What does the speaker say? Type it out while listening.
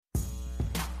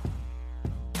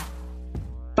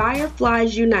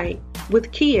Fireflies Unite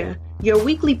with Kia, your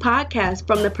weekly podcast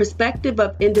from the perspective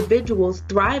of individuals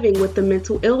thriving with a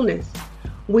mental illness.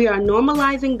 We are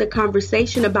normalizing the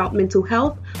conversation about mental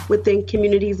health within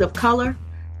communities of color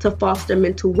to foster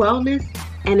mental wellness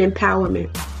and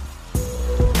empowerment.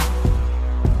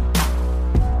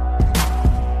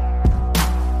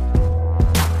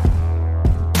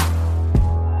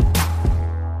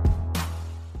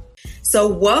 So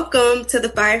welcome to the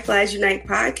Fireflies Unite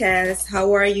podcast.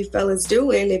 How are you fellas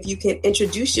doing? If you can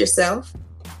introduce yourself.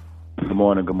 Good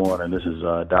morning. This is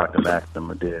Dr.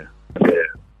 Madhere.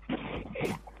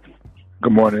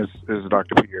 Good morning. This is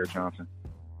Dr. Pierre Johnson.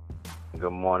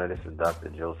 Good morning. This is Dr.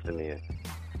 Joe Semien.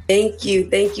 Thank you.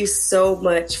 Thank you so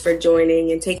much for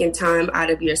joining and taking time out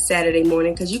of your Saturday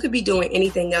morning, because you could be doing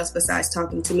anything else besides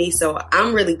talking to me. So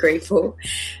I'm really grateful.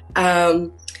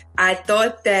 I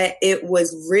thought that it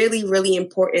was really, really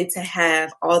important to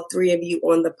have all three of you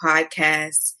on the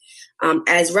podcast,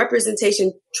 as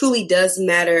representation truly does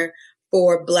matter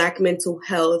for Black mental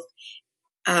health.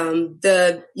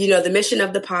 The mission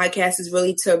of the podcast is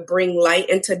really to bring light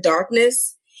into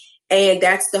darkness. And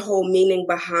that's the whole meaning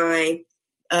behind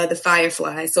the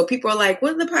Fireflies. So people are like,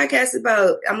 what is the podcast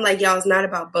about? I'm like, y'all, it's not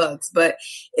about bugs, but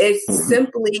it's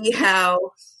simply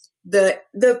how the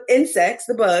insects,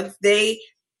 the bugs,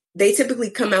 they typically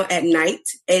come out at night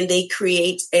and they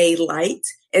create a light.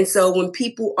 And so when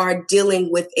people are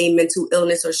dealing with a mental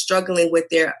illness or struggling with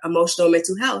their emotional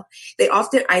mental health, they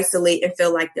often isolate and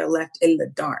feel like they're left in the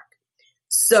dark.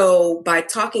 So by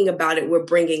talking about it, we're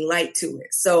bringing light to it.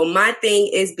 So my thing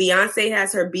is Beyonce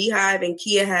has her beehive and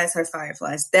Kia has her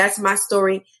fireflies. That's my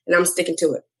story, and I'm sticking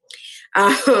to it.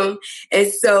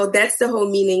 And so that's the whole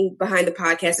meaning behind the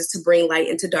podcast, is to bring light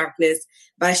into darkness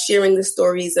by sharing the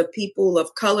stories of people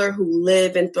of color who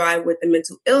live and thrive with a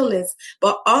mental illness,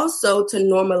 but also to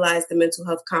normalize the mental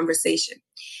health conversation.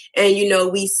 And,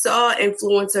 we saw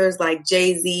influencers like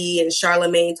Jay-Z and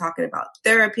Charlemagne talking about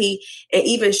therapy, and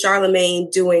even Charlemagne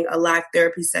doing a live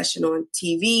therapy session on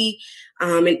TV,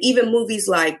 and even movies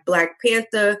like Black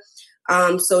Panther.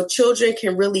 So children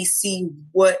can really see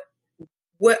what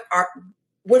are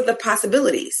the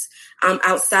possibilities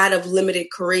outside of limited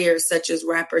careers such as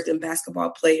rappers and basketball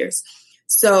players.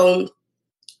 So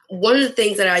one of the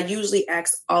things that I usually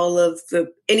ask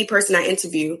any person I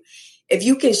interview, if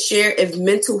you can share if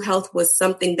mental health was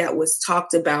something that was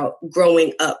talked about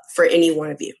growing up for any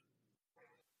one of you.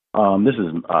 This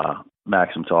is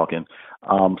Maxim talking.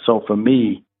 So for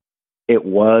me, it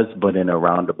was, but in a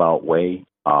roundabout way.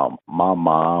 My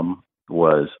mom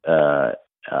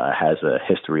has a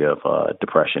history of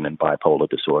depression and bipolar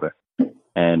disorder.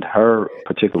 And her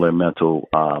particular mental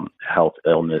health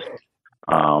illness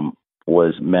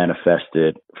was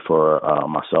manifested for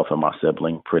myself and my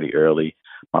sibling pretty early.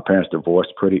 My parents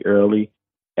divorced pretty early,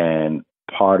 and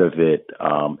part of it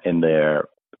in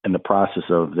the process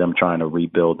of them trying to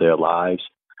rebuild their lives,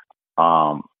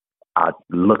 I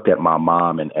looked at my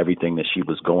mom and everything that she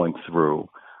was going through.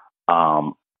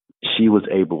 She was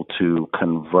able to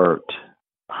convert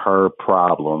her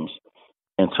problems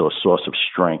into a source of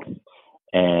strength.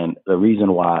 And the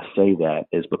reason why I say that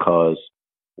is because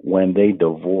when they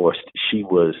divorced, she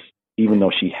was, even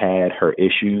though she had her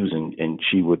issues and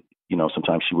she would,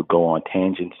 sometimes she would go on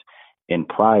tangents in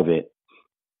private,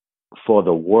 for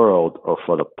the world or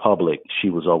for the public, she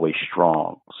was always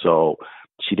strong. So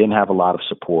she didn't have a lot of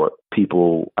support.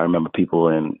 I remember people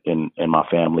in my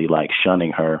family like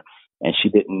shunning her, and she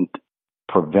didn't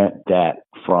prevent that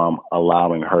from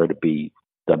allowing her to be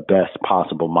the best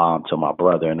possible mom to my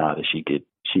brother and I that she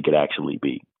could actually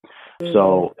be. Mm-hmm.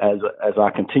 So as I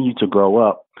continued to grow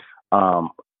up,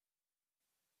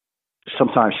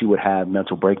 sometimes she would have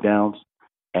mental breakdowns,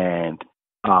 and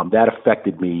that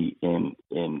affected me in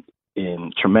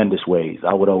tremendous ways.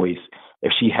 I would always,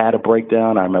 if she had a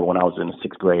breakdown, I remember when I was in the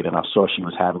 6th grade and I saw she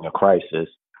was having a crisis,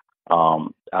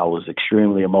 I was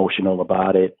extremely emotional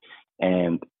about it.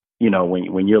 And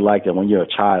when you're like that, when you're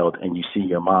a child and you see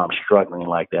your mom struggling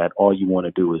like that, all you want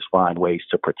to do is find ways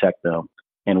to protect them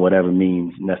in whatever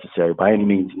means necessary, by any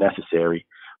means necessary.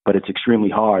 But it's extremely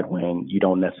hard when you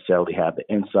don't necessarily have the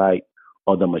insight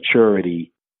or the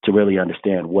maturity to really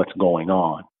understand what's going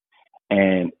on.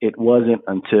 And it wasn't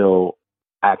until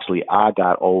actually I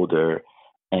got older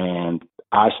and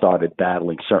I started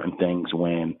battling certain things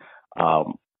when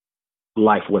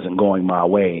life wasn't going my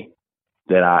way,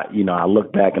 that I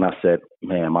look back and I said,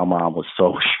 man, my mom was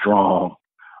so strong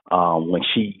when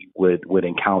she would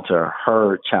encounter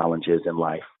her challenges in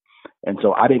life. And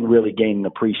so I didn't really gain an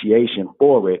appreciation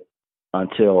for it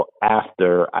until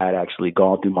after I had actually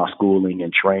gone through my schooling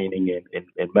and training.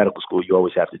 In medical school, you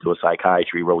always have to do a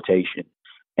psychiatry rotation.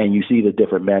 and you see the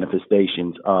different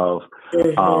manifestations of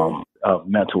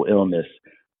mental illness,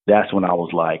 that's when I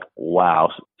was like, wow,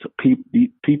 so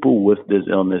people with this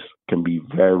illness can be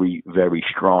very, very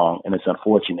strong. And it's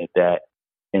unfortunate that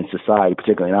in society,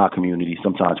 particularly in our community,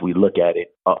 sometimes we look at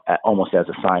it almost as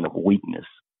a sign of weakness.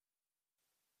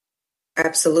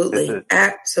 Absolutely.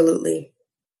 Absolutely.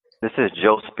 This is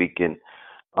Joe speaking.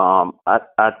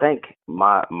 I think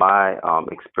my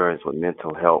experience with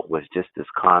mental health was just as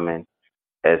common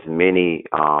as many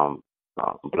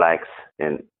blacks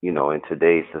in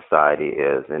today's society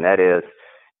is, and that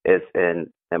is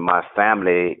in my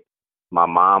family. My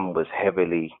mom was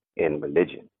heavily in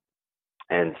religion,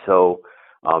 and so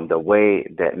the way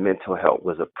that mental health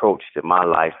was approached in my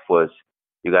life was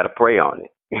you got to pray on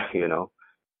it.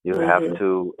 You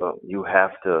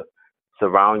have to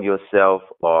surround yourself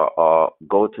or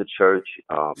go to church,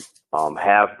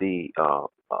 have the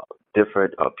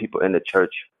different people in the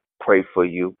church pray for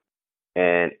you,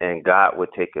 and God would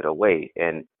take it away.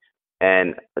 And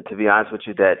to be honest with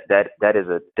you, that is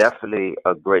definitely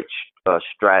a great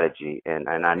strategy. And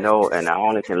I know, and I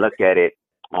only can look at it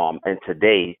in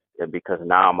today because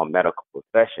now I'm a medical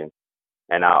profession.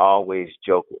 And I always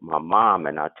joke with my mom,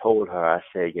 and I told her, I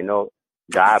said,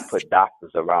 God put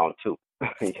doctors around too,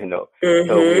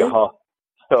 so we all,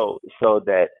 so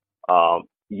that,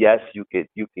 yes, you could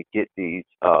get these,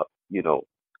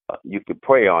 you could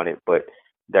pray on it, but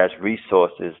there's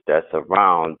resources that's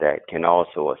around that can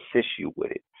also assist you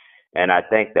with it. And I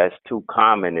think that's too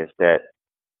common is that,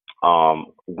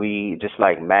 we, just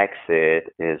like Max said,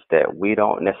 is that we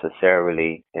don't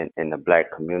necessarily in the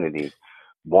black community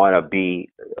want to be,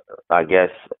 I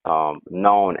guess,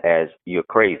 known as you're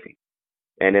crazy.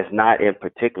 And it's not in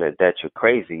particular that you're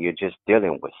crazy. You're just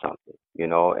dealing with something,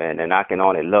 and I can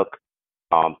only look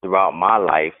throughout my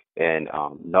life and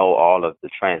know all of the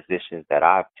transitions that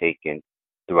I've taken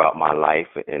throughout my life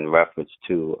in reference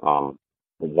to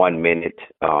 1 minute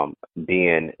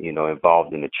being,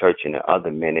 involved in the church and the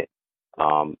other minute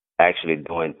actually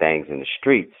doing things in the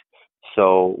streets.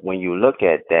 So when you look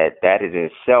at that, that in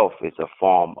itself is a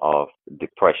form of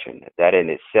depression. That in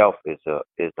itself is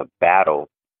a battle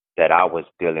that I was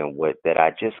dealing with that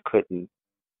I just couldn't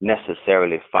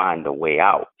necessarily find a way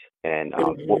out. And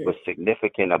what was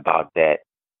significant about that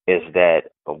is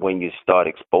that when you start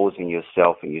exposing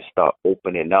yourself and you start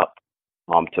opening up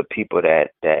to people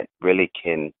that really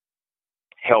can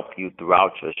help you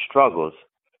throughout your struggles,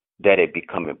 that it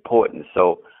become important.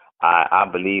 So I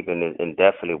believe in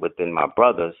definitely within my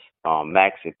brothers,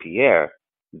 Max and Pierre,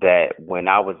 that when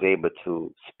I was able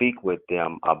to speak with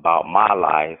them about my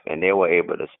life and they were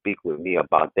able to speak with me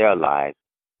about their lives,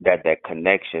 that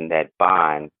connection, that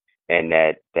bond, and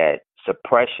that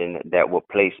suppression that was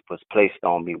placed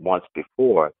on me once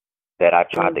before that I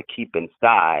tried to keep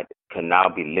inside can now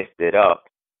be lifted up,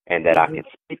 and that I can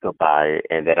speak about it,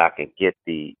 and that I can get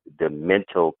the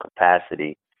mental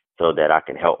capacity so that I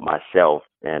can help myself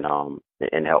and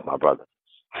help my brother.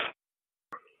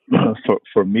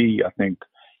 For me, I think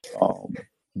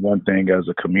one thing as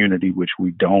a community, which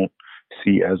we don't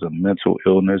see as a mental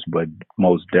illness, but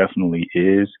most definitely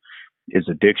is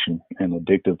addiction and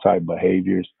addictive type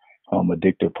behaviors,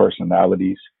 addictive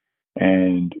personalities.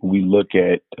 And we look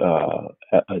at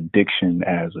addiction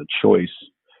as a choice,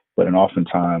 but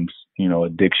oftentimes,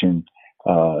 addiction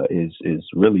is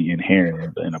really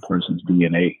inherent in a person's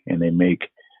DNA, and they make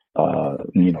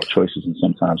choices and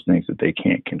sometimes things that they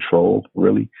can't control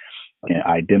really. And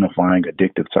identifying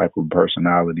addictive type of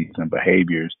personalities and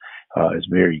behaviors is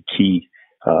very key,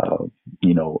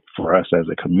 for us as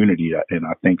a community. And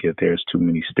I think that there's too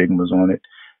many stigmas on it.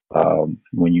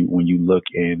 When you look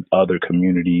in other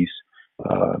communities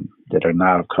that are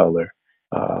not of color,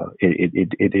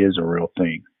 it is a real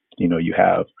thing. You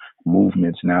have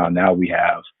movements now. Now we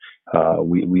have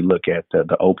we look at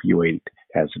the opioid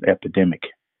as an epidemic.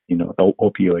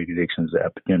 Opioid addiction is an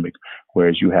epidemic,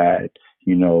 whereas you had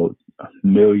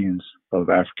millions of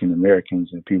African Americans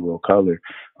and people of color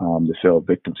that fell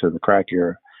victim to the crack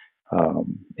era.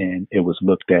 And it was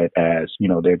looked at as,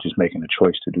 they're just making a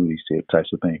choice to do these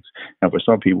types of things. And for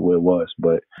some people it was,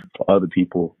 but for other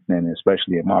people, and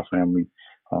especially in my family,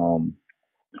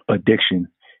 addiction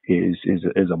is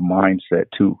a mindset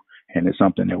too. And it's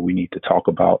something that we need to talk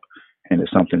about. And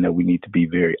it's something that we need to be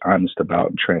very honest about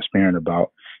and transparent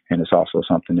about. And it's also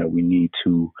something that we need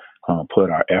to put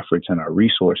our efforts and our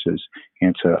resources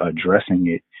into addressing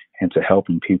it and to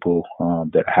helping people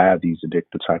that have these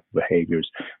addictive type of behaviors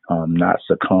not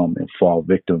succumb and fall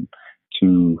victim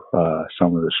to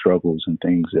some of the struggles and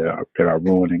things that are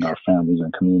ruining our families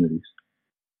and communities.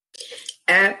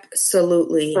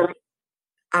 Absolutely.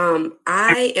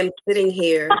 I am sitting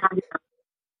here.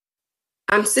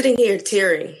 I'm sitting here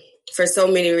tearing for so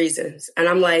many reasons, and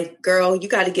I'm like, "Girl, you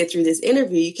got to get through this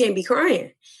interview. You can't be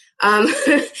crying." Um,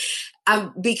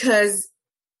 because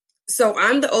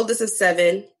I'm the oldest of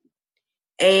seven,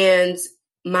 and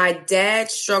my dad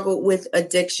struggled with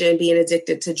addiction, being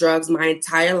addicted to drugs my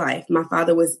entire life. My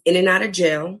father was in and out of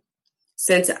jail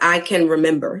since I can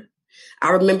remember. I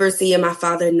remember seeing my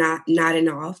father nodding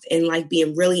off and like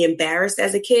being really embarrassed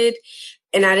as a kid.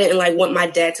 And I didn't like want my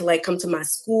dad to like come to my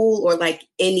school or like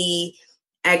any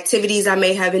activities I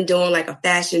may have been doing, like a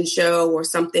fashion show or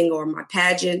something, or my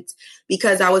pageant,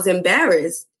 because I was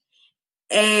embarrassed.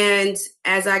 And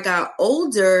as I got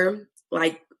older,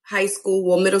 like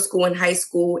middle school and high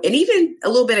school, and even a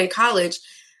little bit in college,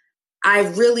 I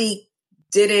really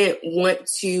didn't want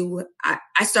to,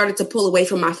 I started to pull away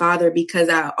from my father because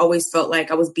I always felt like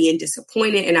I was being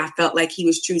disappointed, and I felt like he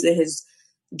was choosing his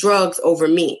drugs over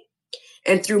me.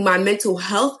 And through my mental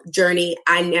health journey,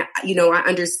 I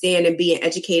understand, and being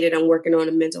educated, I'm working on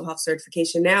a mental health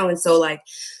certification now. And so like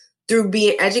through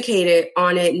being educated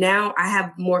on it, now I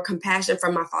have more compassion for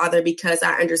my father because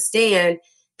I understand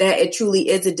that it truly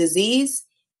is a disease.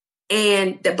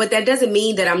 But that doesn't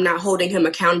mean that I'm not holding him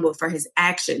accountable for his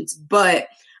actions. But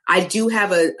I do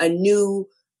have a new,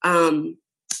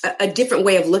 a different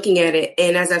way of looking at it.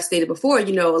 And as I've stated before,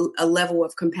 a level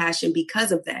of compassion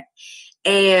because of that.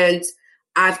 And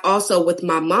I've also, with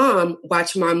my mom,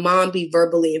 watched my mom be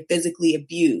verbally and physically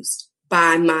abused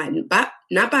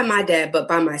not by my dad, but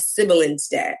by my sibling's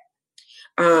dad.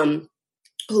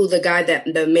 Who the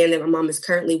man that my mom is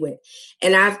currently with.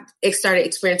 And I've started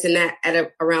experiencing that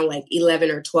at around like 11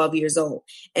 or 12 years old.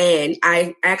 And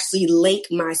I actually link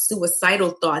my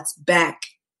suicidal thoughts back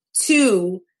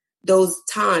to those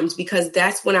times, because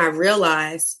that's when I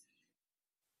realized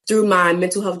through my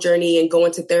mental health journey and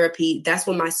going to therapy, that's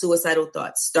when my suicidal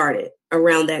thoughts started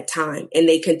around that time. And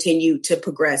they continue to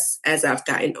progress as I've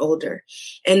gotten older.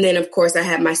 And then, of course, I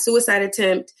had my suicide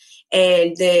attempt.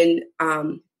 And then,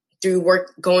 through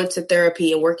going to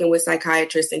therapy and working with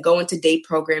psychiatrists and going to date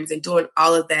programs and doing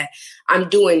all of that, I'm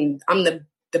the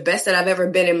best that I've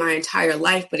ever been in my entire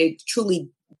life, but it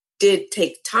truly did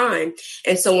take time.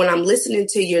 And so when I'm listening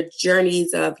to your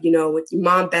journeys of, with your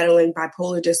mom battling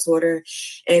bipolar disorder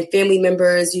and family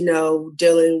members,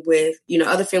 dealing with,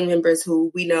 other family members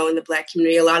who we know in the Black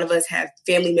community, a lot of us have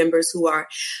family members who are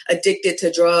addicted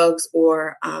to drugs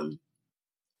or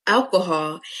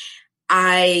alcohol.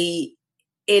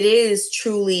 It is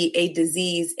truly a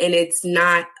disease, and it's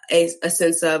not a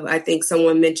sense of, I think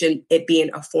someone mentioned it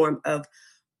being a form of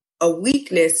a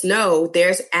weakness. No,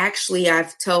 there's actually,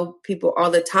 I've tell people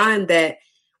all the time that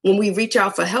when we reach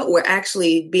out for help, we're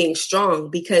actually being strong,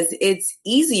 because it's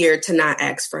easier to not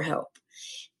ask for help.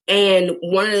 And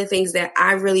one of the things that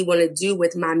I really want to do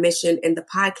with my mission in the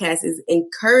podcast is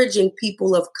encouraging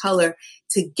people of color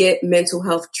to get mental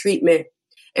health treatment,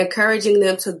 encouraging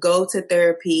them to go to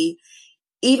therapy,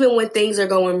 even when things are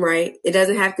going right. It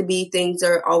doesn't have to be things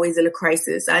are always in a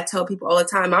crisis. I tell people all the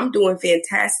time, I'm doing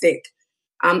fantastic.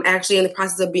 I'm actually in the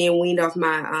process of being weaned off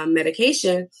my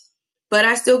medication, but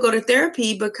I still go to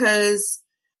therapy because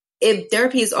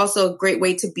therapy is also a great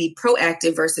way to be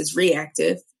proactive versus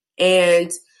reactive.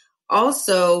 And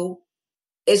also,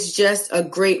 it's just a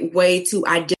great way to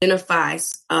identify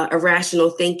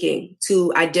irrational thinking,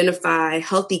 to identify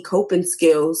healthy coping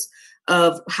skills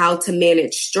of how to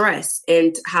manage stress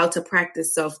and how to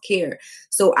practice self-care.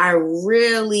 So I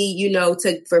really,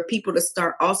 for people to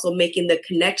start also making the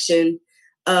connection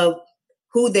of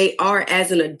who they are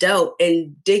as an adult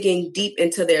and digging deep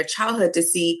into their childhood to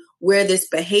see where this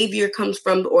behavior comes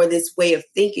from or this way of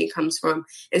thinking comes from.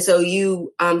 And so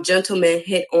you gentlemen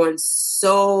hit on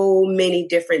so many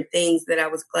different things that I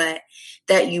was glad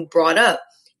that you brought up.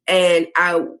 And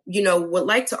I, would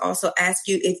like to also ask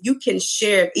you if you can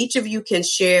share, each of you can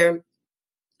share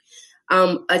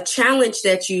a challenge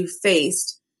that you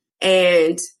faced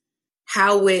and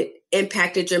how it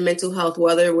impacted your mental health,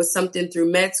 whether it was something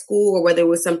through med school or whether it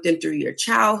was something through your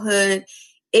childhood,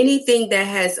 anything that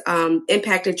has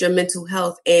impacted your mental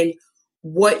health and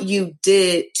what you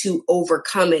did to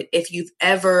overcome it. If you've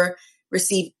ever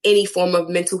received any form of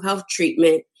mental health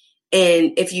treatment,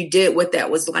 and if you did, what that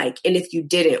was like, and if you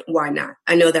didn't, why not?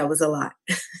 I know that was a lot.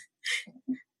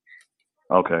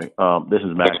 Okay. This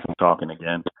is Max talking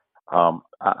again.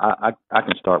 I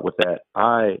can start with that.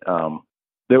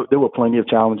 There were plenty of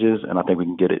challenges, and I think we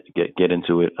can get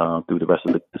into it through the rest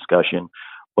of the discussion.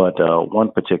 But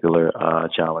one particular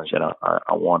challenge that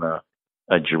I want to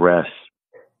address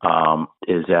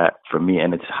is that for me,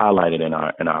 and it's highlighted in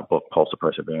our book Pulse of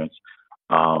Perseverance.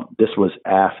 This was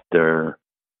after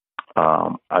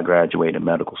I graduated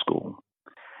medical school.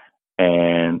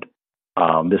 And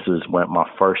this is when my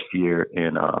first year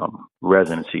in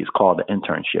residency. It's called the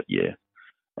internship year.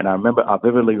 And I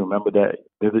vividly remember that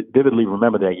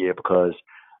year because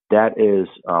that is,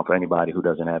 for anybody who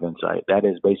doesn't have insight, that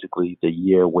is basically the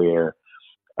year where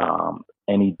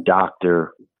any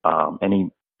doctor,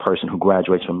 any person who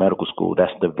graduates from medical school,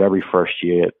 that's the very first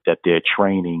year that they're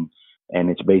training. And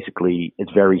it's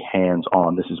very hands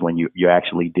on. This is when you're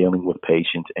actually dealing with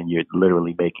patients and you're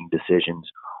literally making decisions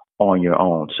on your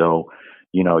own. So,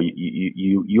 you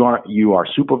are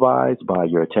supervised by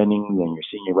your attendings and your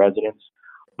senior residents,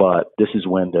 but this is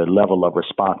when the level of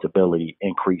responsibility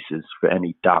increases for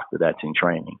any doctor that's in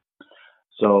training.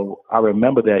 So I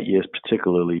remember that year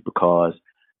particularly because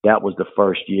that was the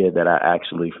first year that I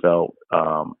actually felt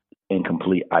in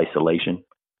complete isolation.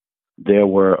 There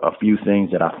were a few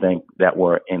things that I think that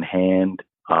were in hand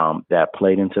that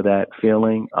played into that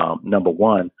feeling. Number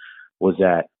one was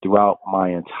that throughout my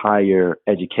entire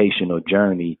educational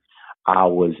journey, I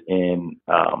was in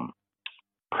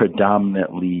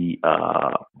predominantly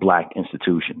Black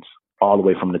institutions, all the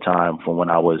way from the time from when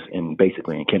I was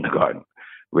basically in kindergarten,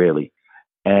 really.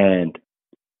 And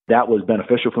that was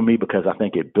beneficial for me because I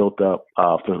think it built up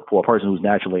for a person who's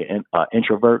naturally an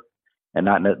introvert and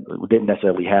didn't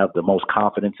necessarily have the most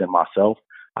confidence in myself.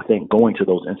 I think going to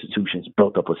those institutions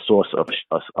built up a source of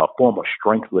a form of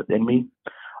strength within me.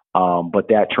 But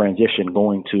that transition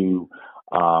going to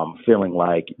feeling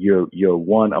like you're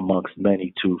one amongst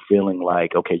many to feeling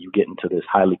like, okay, you get into this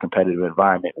highly competitive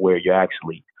environment where you're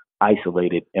actually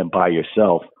isolated and by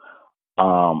yourself.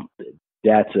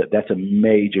 That's a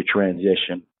major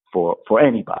transition for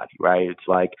anybody, right? It's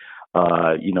like,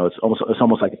 it's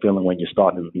almost like a feeling when you're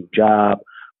starting a new job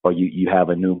or you have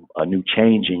a new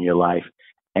change in your life.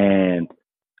 And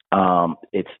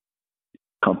it's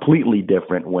completely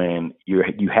different when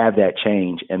you have that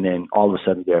change and then all of a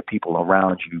sudden there are people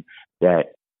around you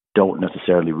that don't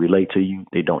necessarily relate to you.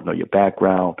 They don't know your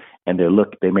background and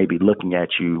they may be looking at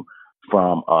you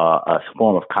from a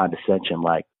form of condescension,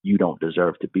 like you don't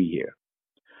deserve to be here.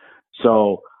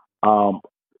 So, I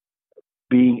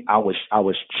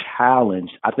was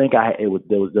challenged. I think there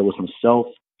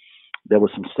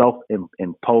was some self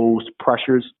imposed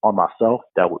pressures on myself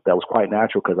that was quite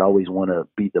natural because I always want to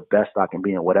be the best I can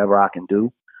be in whatever I can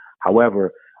do.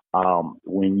 However,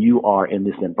 when you are in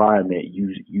this environment,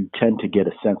 you tend to get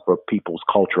a sense for people's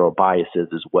cultural biases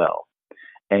as well.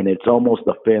 And it's almost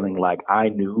a feeling like I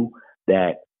knew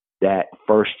that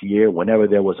first year, whenever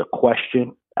there was a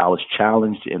question, I was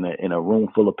challenged in a room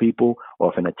full of people,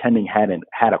 or if an attending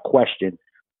had a question,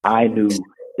 I knew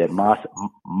that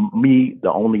me,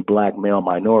 the only Black male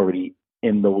minority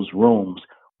in those rooms,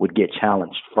 would get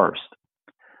challenged first.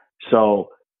 So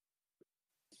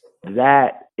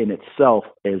that in itself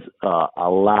is a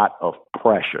lot of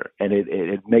pressure, and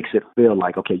it makes it feel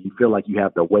like, okay, you feel like you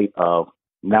have the weight of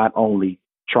not only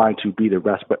trying to be the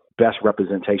best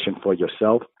representation for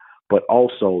yourself, but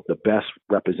also the best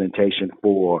representation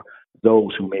for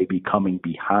those who may be coming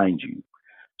behind you.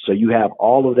 So you have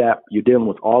all of that, you're dealing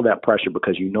with all that pressure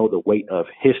because you know the weight of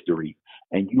history,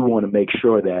 and you want to make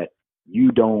sure that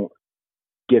you don't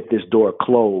get this door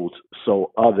closed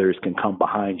so others can come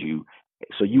behind you.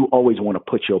 So you always want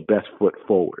to put your best foot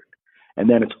forward. And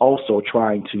then it's also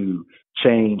trying to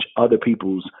change other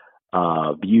people's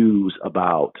views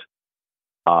about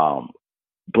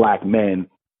Black men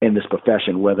in this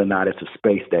profession, whether or not it's a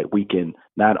space that we can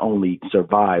not only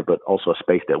survive, but also a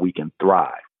space that we can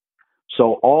thrive.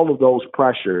 So all of those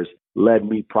pressures led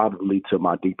me probably to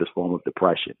my deepest form of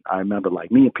depression. I remember,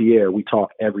 like, me and Pierre, we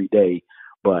talk every day,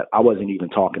 but I wasn't even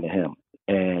talking to him.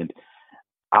 And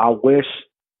I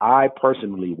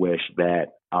personally wish that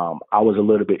I was a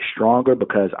little bit stronger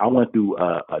because I went through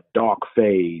a dark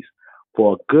phase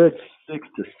for a good 6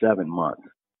 to 7 months.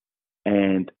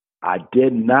 And I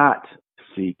did not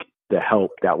seek the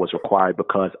help that was required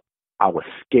because I was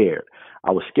scared.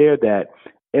 I was scared that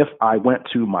if I went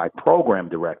to my program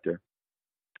director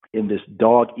in this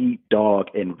dog eat dog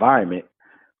environment,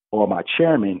 or my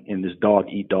chairman in this dog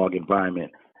eat dog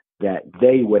environment, that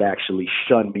they would actually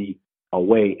shun me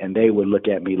away and they would look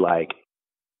at me like,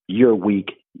 you're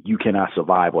weak, you cannot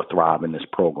survive or thrive in this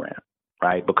program,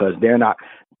 right? Because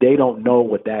they don't know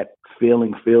what that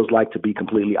feeling feels like to be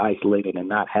completely isolated and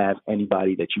not have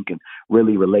anybody that you can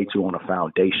really relate to on a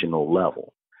foundational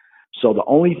level. So the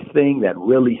only thing that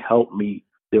really helped me,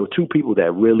 there were two people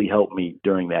that really helped me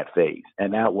during that phase,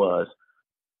 and that was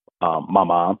my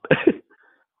mom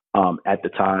at the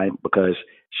time, because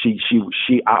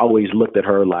I always looked at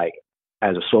her like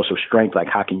as a source of strength. Like,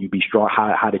 how can you be strong?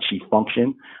 How did she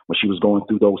function when she was going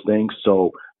through those things?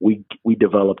 So we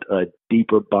developed a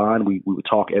deeper bond. We would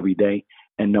talk every day.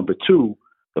 And number two,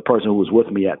 the person who was with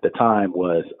me at the time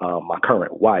was my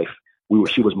current wife.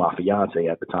 She was my fiance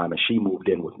at the time, and she moved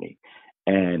in with me.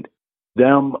 And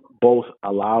them both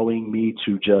allowing me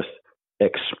to just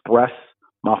express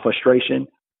my frustration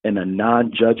in a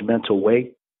non-judgmental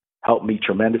way helped me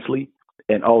tremendously.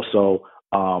 And also,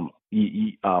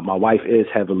 my wife is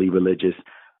heavily religious,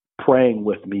 praying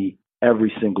with me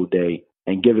every single day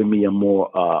and giving me a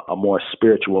more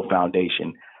spiritual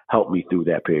foundation helped me through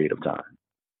that period of time.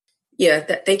 Yeah,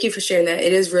 thank you for sharing that.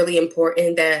 It is really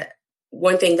important. That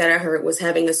one thing that I heard was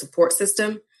having a support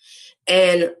system.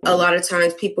 And a lot of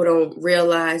times people don't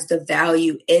realize the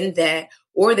value in that,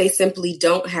 or they simply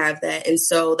don't have that. And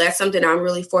so that's something I'm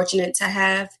really fortunate to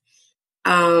have.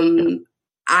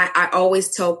 I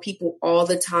always tell people all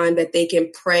the time that they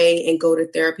can pray and go to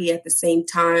therapy at the same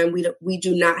time. We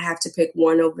do not have to pick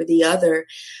one over the other,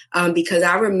 because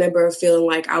I remember feeling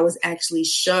like I was actually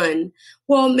shunned.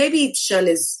 Well, maybe shun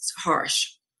is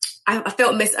harsh. I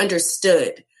felt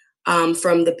misunderstood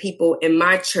from the people in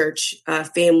my church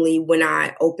family when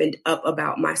I opened up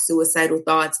about my suicidal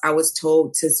thoughts. I was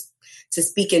told to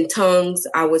speak in tongues.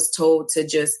 I was told to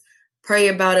just pray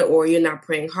about it, or you're not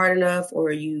praying hard enough,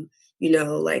 or I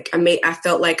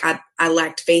felt like I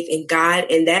lacked faith in God,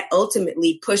 and that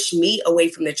ultimately pushed me away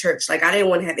from the church. Like, I didn't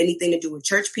want to have anything to do with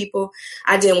church people.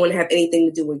 I didn't want to have anything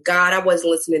to do with God. I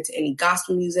wasn't listening to any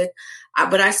gospel music.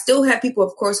 But I still had people,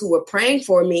 of course, who were praying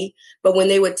for me. But when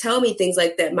they would tell me things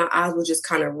like that, my eyes would just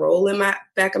kind of roll in my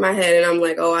back of my head. And I'm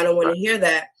like, oh, I don't want to hear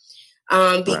that.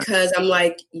 Because I'm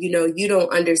like, you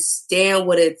don't understand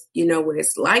what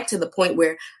it's like, to the point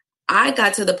where I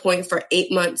got to the point for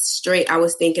 8 months straight, I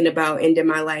was thinking about ending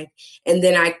my life. And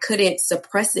then I couldn't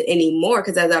suppress it anymore,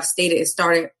 because as I've stated, it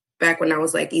started back when I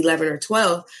was like 11 or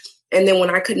 12. And then when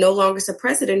I could no longer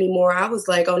suppress it anymore, I was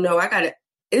like, oh no,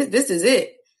 this is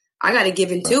it. I got to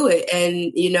give into it.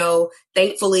 And,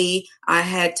 thankfully I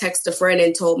had texted a friend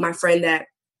and told my friend that,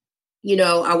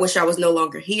 I wish I was no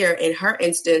longer here. And her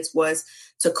instance was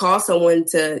to call someone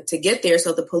to get there.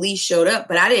 So the police showed up,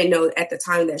 but I didn't know at the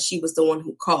time that she was the one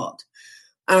who called.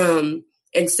 And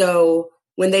so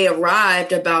when they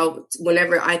arrived, about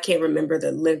whenever, I can't remember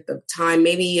the length of time,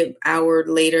 maybe an hour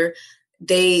later,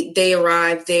 they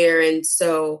arrived there. And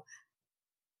so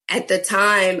at the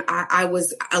time, I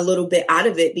was a little bit out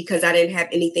of it, because I didn't have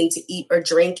anything to eat or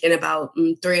drink in about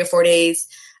 3 or 4 days.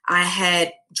 I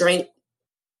had drank,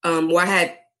 I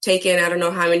had taken, I don't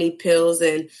know how many pills,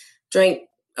 and drank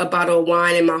a bottle of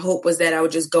wine. And my hope was that I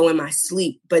would just go in my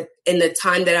sleep. But in the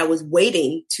time that I was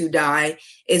waiting to die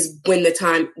is when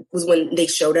when they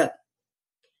showed up.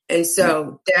 And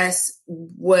so that's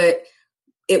what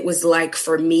it was like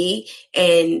for me.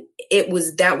 And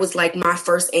that was like my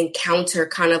first encounter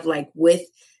kind of like with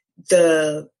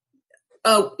not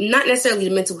necessarily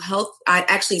the mental health. I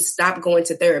actually stopped going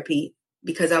to therapy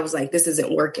because I was like, this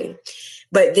isn't working.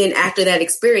 But then after that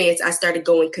experience, I started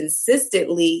going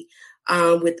consistently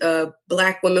with a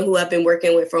Black woman who I've been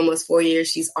working with for almost 4 years.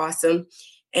 She's awesome.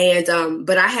 And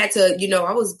but I had to,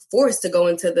 I was forced to go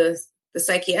into the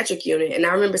psychiatric unit. And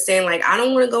I remember saying, like, I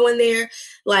don't want to go in there.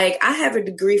 Like, I have a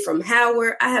degree from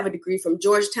Howard. I have a degree from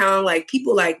Georgetown. Like,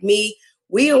 people like me,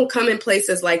 we don't come in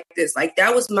places like this. Like,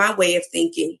 that was my way of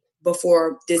thinking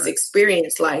before this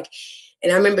experience. Like,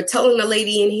 and I remember telling the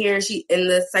lady in here, in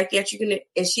the psychiatric unit,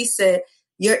 and she said,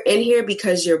 you're in here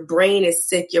because your brain is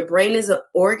sick. Your brain is an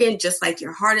organ, just like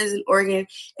your heart is an organ,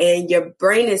 and your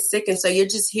brain is sick. And so you're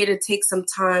just here to take some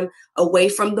time away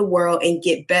from the world and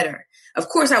get better. Of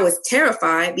course, I was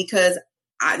terrified, because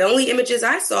the only images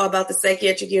I saw about the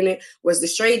psychiatric unit was the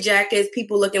straight jackets,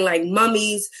 people looking like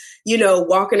mummies,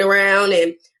 walking around.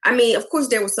 And I mean, of course,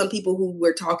 there were some people who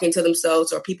were talking to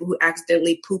themselves, or people who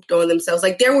accidentally pooped on themselves.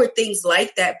 Like, there were things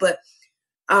like that. But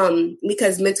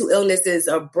because mental illness is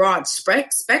a broad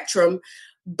spectrum.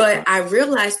 But I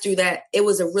realized through that it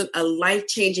was a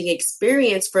life-changing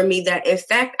experience for me, that in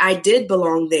fact, I did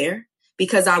belong there,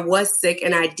 because I was sick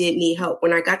and I did need help.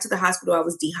 When I got to the hospital, I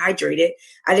was dehydrated.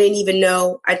 I didn't even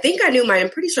know, I'm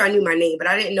pretty sure I knew my name, but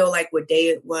I didn't know like what day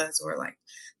it was, or like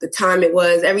the time it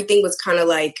was. Everything was kind of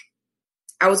like,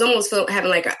 I was almost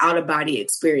having like an out-of-body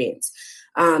experience.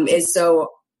 And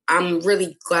so I'm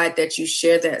really glad that you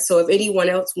shared that. So if anyone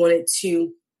else wanted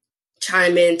to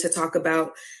chime in to talk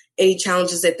about any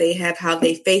challenges that they have, how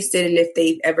they faced it, and if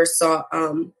they've ever sought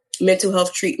mental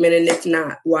health treatment, and if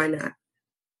not, why not?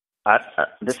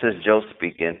 This is Joe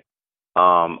speaking.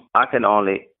 I can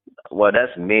only,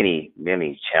 there's many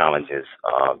challenges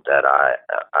that I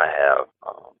have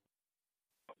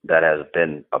that has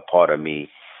been a part of me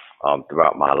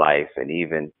throughout my life, and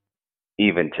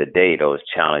even today, those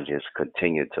challenges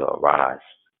continue to arise.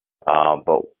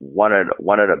 But one of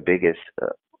the biggest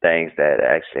things that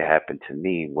actually happened to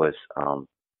me was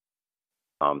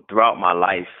throughout my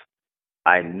life,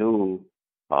 I knew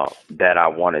that I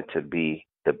wanted to be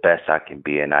the best I can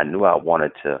be, and I knew I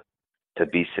wanted to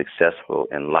be successful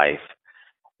in life.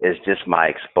 It's just my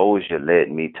exposure led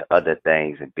me to other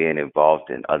things and being involved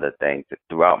in other things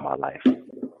throughout my life.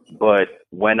 But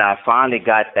when I finally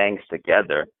got things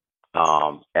together,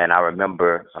 and I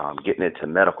remember getting into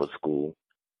medical school,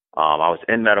 I was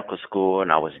in medical school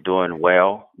and I was doing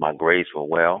well. My grades were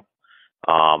well.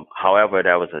 However,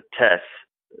 there was a test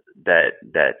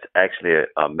that's actually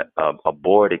a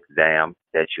board exam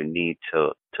that you need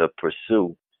to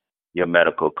pursue your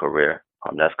medical career.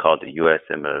 That's called the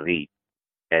USMLE,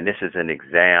 and this is an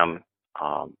exam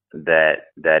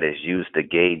that is used to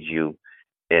gauge you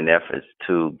in efforts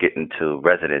to get into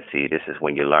residency. This is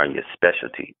when you learn your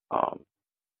specialty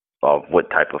of what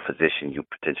type of physician you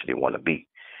potentially want to be.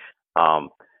 Um,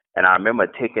 and I remember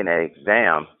taking that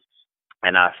exam,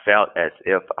 and I felt as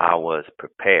if I was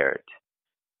prepared.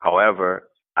 However,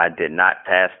 I did not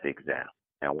pass the exam.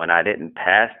 And when I didn't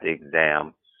pass the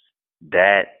exam,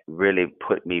 that really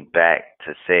put me back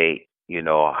to say,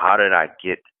 how did I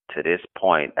get to this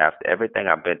point after everything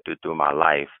I've been through my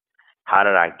life? How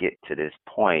did I get to this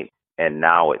point? And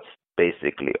now it's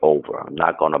basically over. I'm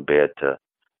not going to be able to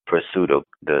pursue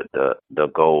the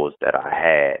goals that I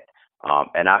had.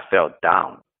 And I felt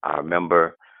down. I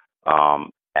remember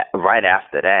right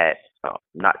after that,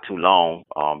 not too long,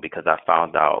 because I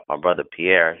found out my brother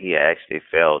Pierre, he actually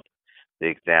failed the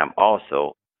exam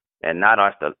also. And not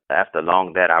after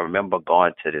long that, I remember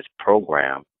going to this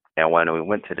program. And when we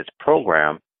went to this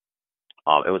program,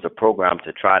 it was a program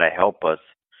to try to help us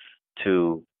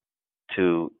to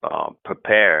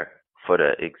prepare for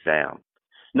the exam.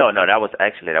 No, that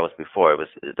was before. It was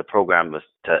the program was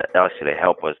to actually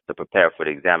help us to prepare for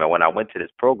the exam. And when I went to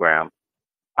this program,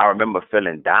 I remember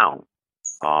feeling down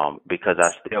because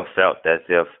I still felt as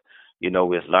if, we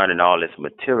was learning all this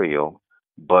material,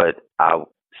 but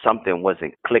something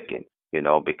wasn't clicking,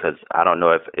 because I don't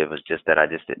know if it was just that I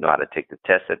just didn't know how to take the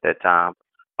test at that time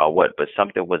or what, but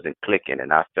something wasn't clicking,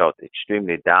 and I felt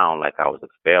extremely down, like I was a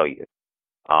failure.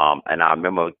 And I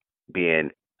remember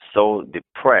being so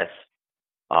depressed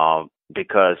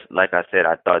because, like I said,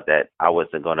 I thought that I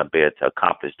wasn't going to be able to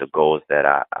accomplish the goals that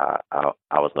I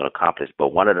was going to accomplish.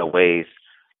 But one of the ways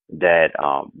that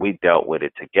we dealt with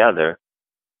it together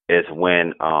is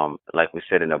when, like we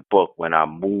said in the book, when I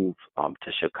moved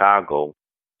to Chicago,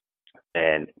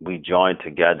 and we joined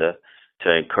together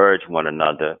to encourage one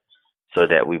another so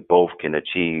that we both can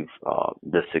achieve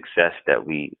the success that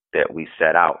we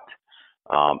set out.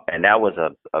 And that was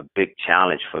a big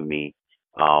challenge for me,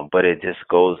 but it just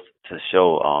goes to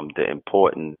show the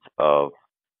importance of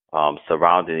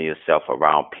surrounding yourself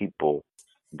around people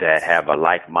that have a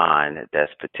like mind,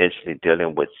 that's potentially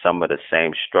dealing with some of the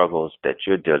same struggles that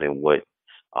you're dealing with,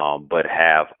 but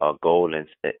have a goal and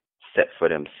set for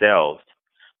themselves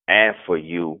and for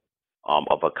you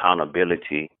of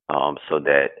accountability, so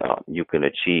that you can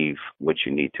achieve what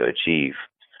you need to achieve.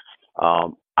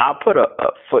 I'll put a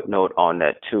footnote on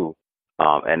that too,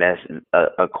 and that's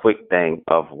a quick thing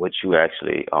of what you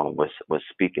actually was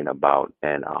speaking about,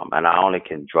 and I only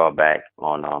can draw back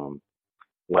on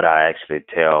what I actually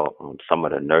tell some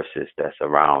of the nurses that's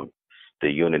around the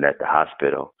unit at the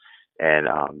hospital, and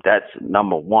that's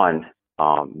number one.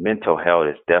 Mental health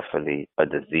is definitely a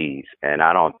disease, and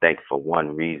I don't think for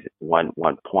one reason,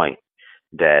 one point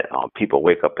that people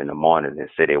wake up in the morning and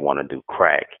say they want to do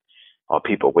crack, or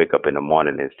people wake up in the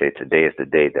morning and say today is the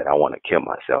day that I want to kill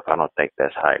myself. I don't think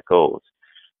that's how it goes.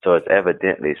 So it's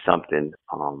evidently something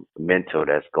mental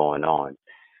that's going on.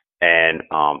 And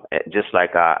just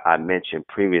like I mentioned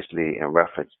previously in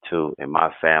reference to in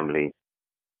my family,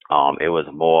 it was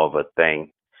more of a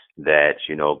thing that,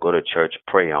 go to church,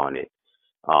 pray on it.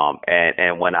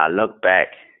 And when I look back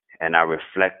and I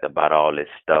reflect about all this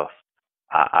stuff,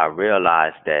 I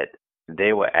realized that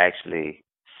they were actually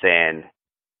saying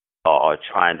or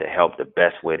trying to help the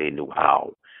best way they knew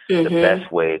how, the Mm-hmm.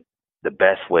 best way,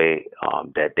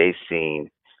 that they seen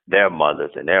their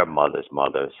mothers and their mothers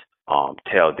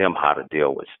tell them how to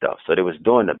deal with stuff. So they was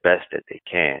doing the best that they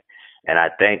can, and I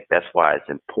think that's why it's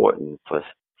important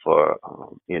for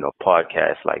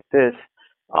podcasts like this.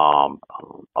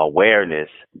 Awareness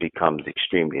becomes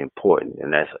extremely important,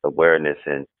 and that's awareness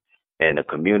in the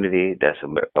community, that's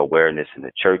awareness in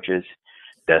the churches,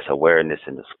 that's awareness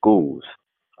in the schools.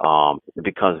 It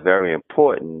becomes very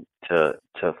important to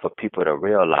for people to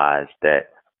realize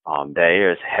that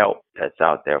There is help that's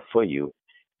out there for you,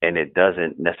 and it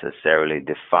doesn't necessarily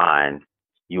define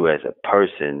you as a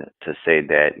person to say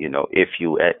that, if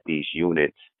you at these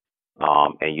units,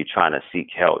 and you're trying to seek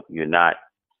help, you're not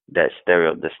the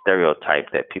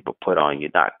stereotype that people put on. You're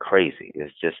not crazy.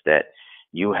 It's just that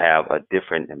you have a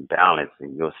different imbalance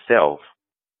in yourself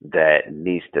that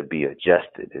needs to be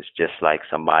adjusted. It's just like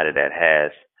somebody that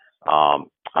has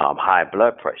high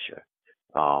blood pressure.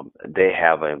 They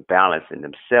have an imbalance in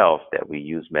themselves that we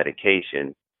use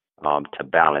medication to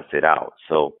balance it out.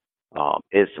 So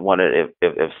it's one of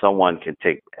if someone can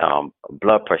take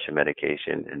blood pressure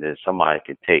medication, and then somebody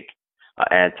can take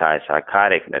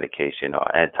antipsychotic medication or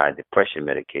antidepressant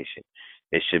medication,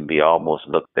 it should be almost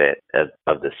looked at as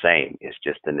of the same. It's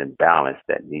just an imbalance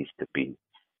that needs to be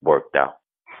worked out.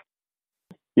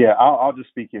 Yeah, I'll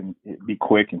just be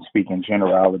quick and speak in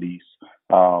generalities.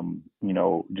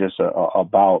 Just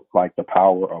about like the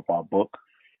power of our book,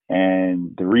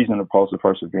 and the reason the Pulse of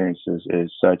Perseverance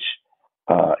is such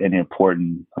an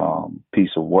important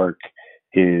piece of work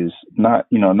is not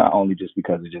only just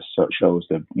because it just shows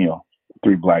that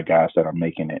three black guys that are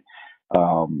making it,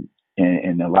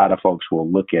 and a lot of folks will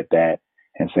look at that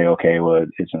and say, okay, well,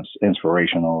 it's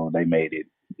inspirational, they made it,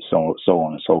 so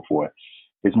on and so forth.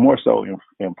 It's more so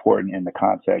important in the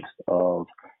context of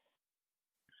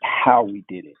how we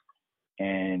did it.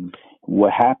 And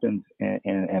what happens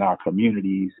in our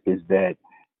communities is that,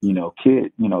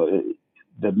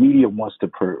 the media wants to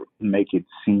make it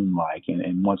seem like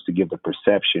and wants to give the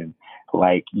perception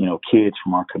like, kids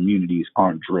from our communities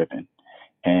aren't driven.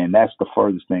 And that's the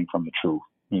furthest thing from the truth.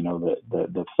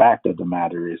 The fact of the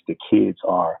matter is the kids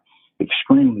are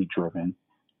extremely driven,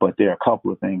 but there are a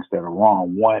couple of things that are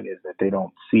wrong. One is that they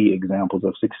don't see examples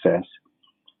of success.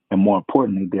 And more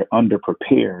importantly, they're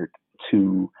underprepared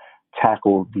to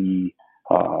tackle the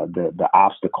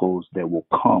obstacles that will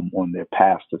come on their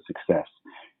path to success.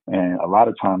 And a lot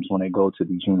of times when they go to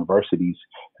these universities,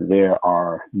 there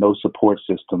are no support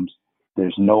systems.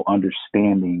 There's no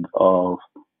understanding of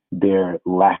their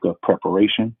lack of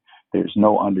preparation. There's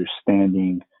no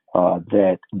understanding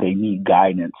that they need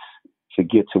guidance to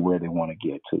get to where they want to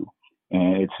get to.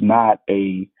 And it's not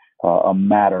a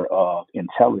matter of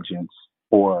intelligence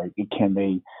or can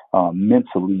they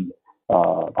mentally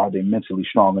are they mentally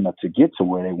strong enough to get to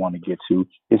where they want to get to?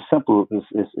 It's simple.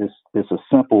 It's as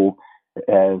simple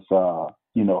as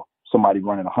somebody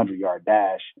running 100-yard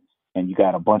dash, and you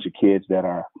got a bunch of kids that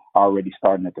are already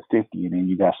starting at the 50, and then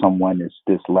you got someone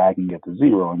that's lagging at the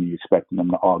 0, and you're expecting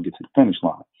them to all get to the finish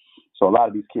line. So a lot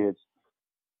of these kids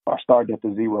are starting at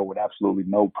the 0 with absolutely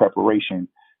no preparation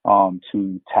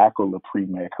to tackle a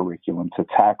pre-med curriculum, to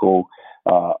tackle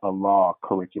a law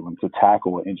curriculum, to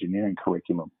tackle an engineering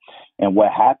curriculum. And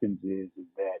what happens is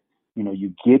that,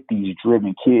 you get these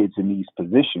driven kids in these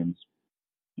positions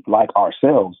like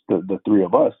ourselves, the three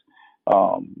of us.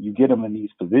 You get them in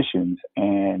these positions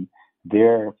and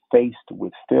they're faced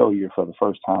with failure for the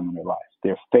first time in their life.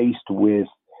 They're faced with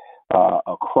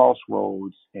a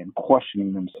crossroads and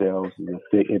questioning themselves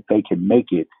if they can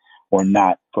make it or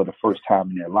not for the first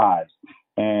time in their lives.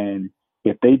 And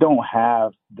if they don't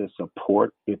have the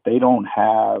support, if they don't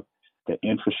have the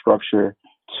infrastructure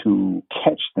to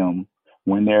catch them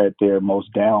when they're at their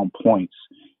most down points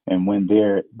and when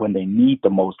they need the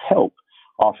most help,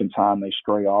 oftentimes they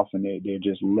stray off and they're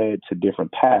just led to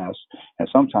different paths. And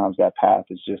sometimes that path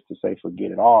is just to say,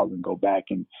 forget it all and go back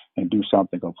and do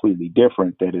something completely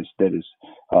different that is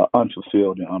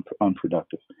unfulfilled and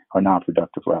unproductive or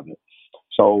non-productive rather.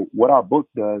 So what our book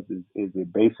does is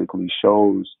it basically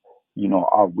shows,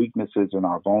 our weaknesses and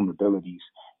our vulnerabilities.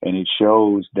 And it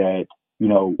shows that,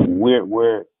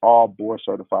 we're all board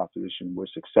certified physicians. We're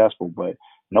successful, but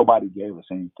nobody gave us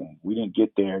anything. We didn't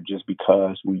get there just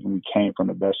because we came from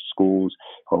the best schools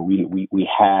or we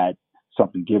had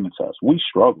something given to us. We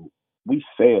struggled. We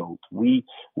failed. We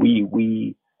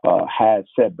had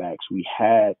setbacks. We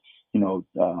had,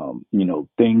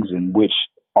 things in which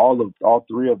all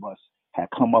three of us had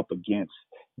come up against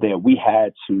that we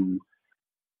had to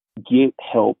get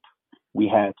help. We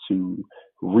had to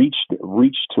reach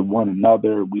to one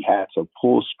another. We had to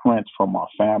pull strength from our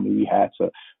family. We had to,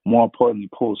 more importantly,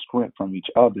 pull strength from each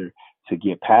other to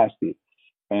get past it.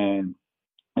 And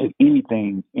if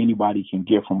anything anybody can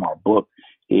get from our book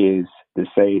is to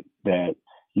say that,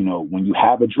 when you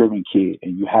have a driven kid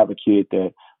and you have a kid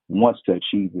that wants to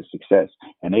achieve this success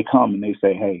and they come and they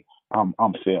say, hey,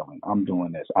 I'm failing, I'm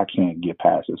doing this, I can't get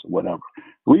past this, or whatever.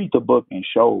 Read the book and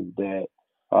show that,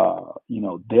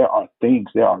 there are things,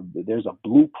 there's a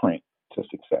blueprint to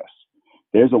success.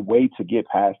 There's a way to get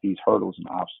past these hurdles and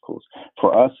obstacles.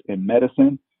 For us in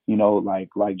medicine,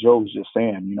 Like Joe was just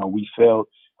saying, we failed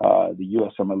the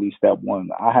USMLE step one.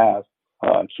 I have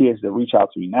kids that reach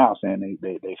out to me now saying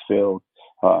they failed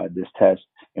this test,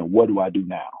 and what do I do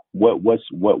now? What's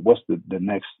the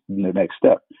next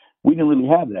step? We didn't really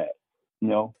have that.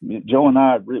 Joe and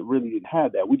I really didn't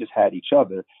have that. We just had each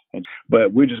other,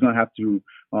 but we're just gonna have to,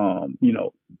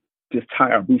 just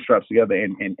tie our bootstraps together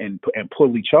and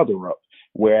pull each other up.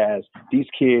 Whereas these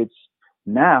kids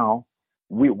now,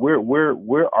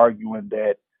 we're arguing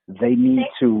that they need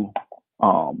to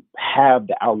have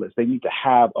the outlets. They need to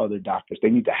have other doctors. They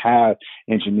need to have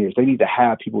engineers. They need to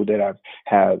have people that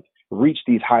have reached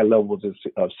these high levels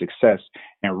of success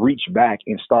and reach back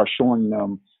and start showing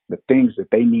them the things that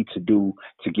they need to do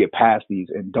to get past these.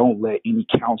 And don't let any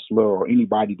counselor or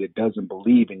anybody that doesn't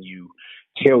believe in you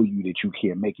tell you that you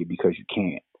can't make it, because you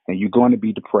can't. And you're going to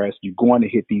be depressed. You're going to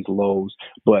hit these lows,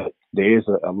 but there is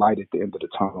a light at the end of the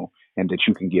tunnel, and that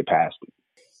you can get past it.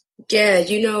 Yeah,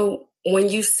 when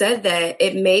you said that,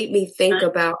 it made me think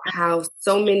about how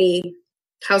so many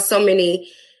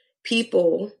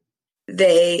people,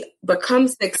 they become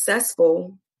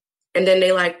successful and then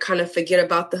they kind of forget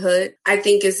about the hood. I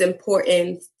think it's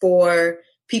important for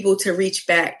people to reach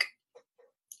back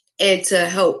and to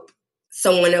help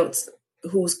someone else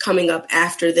who's coming up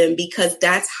after them, because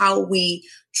that's how we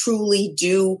truly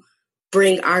do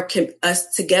bring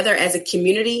us together as a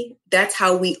community. That's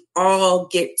how we all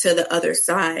get to the other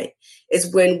side,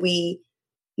 is when we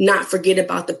not forget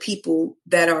about the people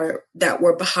that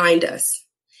were behind us.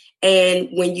 And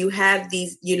when you have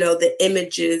these, the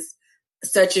images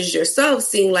such as yourself,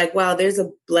 seeing wow, there's a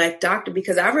Black doctor,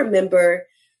 because I remember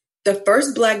the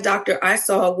first Black doctor I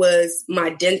saw was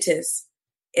my dentist.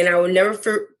 And I will never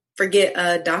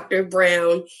forget Dr.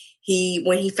 Brown.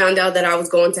 When he found out that I was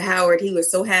going to Howard, he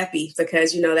was so happy,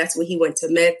 because, that's when he went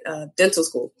to dental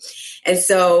school. And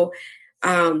so,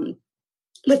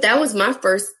 but that was my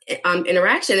first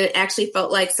interaction. It actually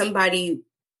felt like somebody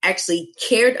actually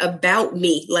cared about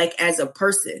me, as a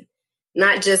person,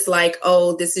 not just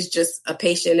oh, this is just a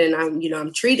patient and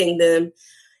I'm treating them.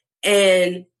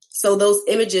 And so those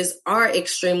images are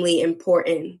extremely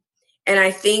important. And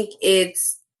I think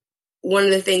it's one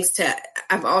of the things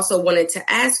I've also wanted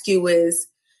to ask you is,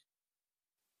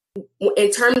 in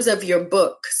terms of your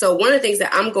book. So one of the things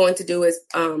that I'm going to do is,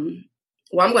 I'm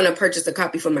going to purchase a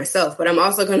copy for myself, but I'm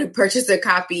also going to purchase a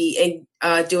copy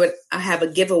and do it. I have a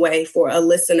giveaway for a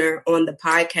listener on the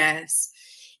podcast.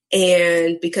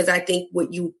 And because I think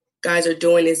what you guys are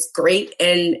doing is great.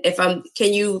 And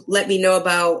can you let me know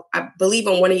about, I believe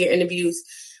on one of your interviews,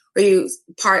 where you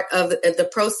part of the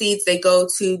proceeds, they go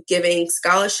to giving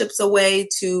scholarships away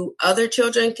to other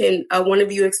children. Can one of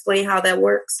you explain how that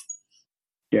works?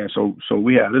 Yeah, so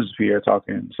this is Pierre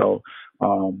talking. So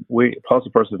Pulse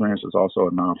of Perseverance is also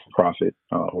a non-for-profit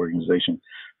organization,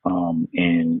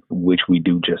 in which we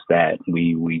do just that.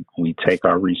 We take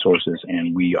our resources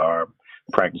and we are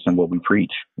practicing what we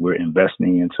preach. We're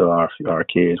investing into our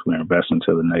kids. We're investing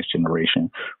into the next generation.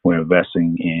 We're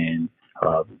investing in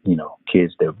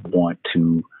kids that want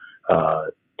to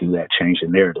do that change the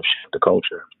narrative, shift the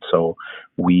culture. So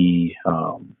we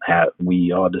all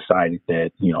decided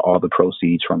that all the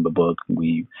proceeds from the book,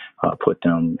 we put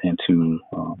them into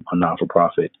a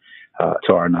non-for-profit,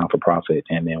 to our non-for-profit,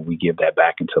 and then we give that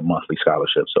back into monthly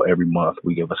scholarships. So every month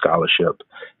we give a scholarship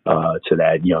to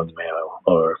that young male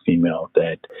or female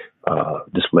that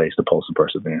displays the pulse of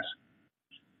perseverance.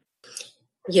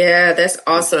 Yeah, that's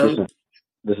awesome.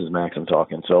 This is Maxim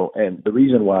talking. So, and the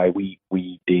reason why we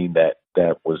deemed that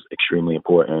was extremely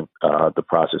important, the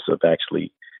process of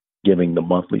actually giving the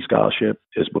monthly scholarship,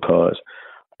 is because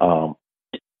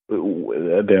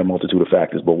there are a multitude of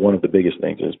factors, but one of the biggest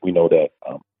things is we know that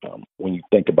when you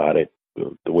think about it,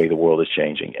 the way the world is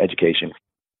changing, education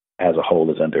as a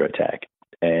whole is under attack.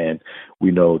 And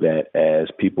we know that as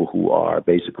people who are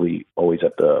basically always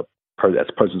as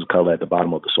persons of color at the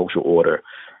bottom of the social order,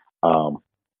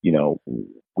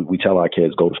 we tell our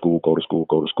kids, go to school, go to school,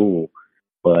 go to school.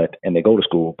 And they go to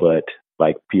school, but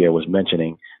like Pierre was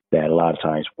mentioning, that a lot of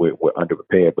times we're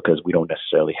underprepared because we don't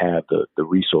necessarily have the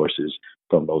resources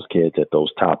from those kids at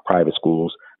those top private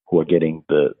schools who are getting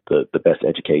the best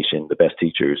education, the best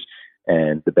teachers,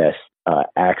 and the best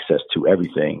access to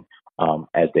everything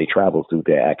as they travel through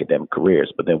their academic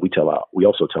careers. But then we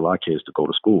also tell our kids to go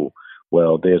to school.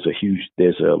 Well, there's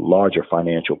a larger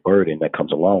financial burden that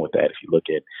comes along with that. If you look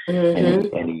at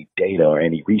any data or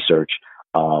any research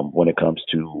when it comes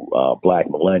to Black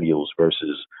millennials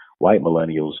versus white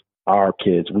millennials, our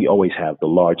kids, we always have the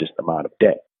largest amount of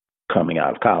debt coming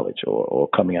out of college or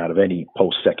coming out of any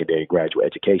post-secondary graduate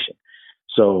education.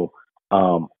 So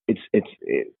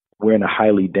we're in a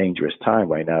highly dangerous time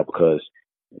right now because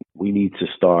we need to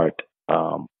start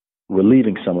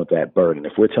relieving some of that burden.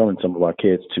 If we're telling some of our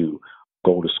kids to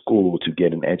go to school to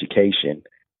get an education,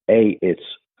 it's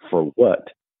for what?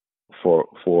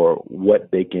 For what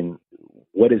they can,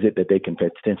 what is it that they can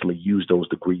potentially use those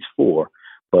degrees for?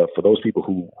 But for those people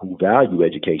who value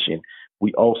education,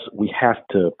 we have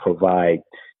to provide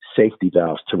safety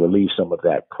valves to relieve some of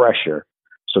that pressure,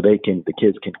 so the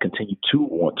kids can continue to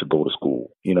want to go to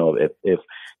school. You know, if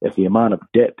the amount of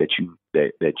debt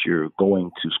that you're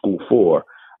going to school for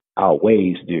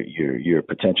outweighs your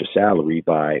potential salary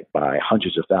by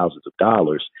hundreds of thousands of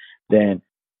dollars, then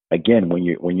again,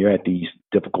 when you're at these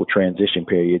difficult transition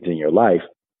periods in your life,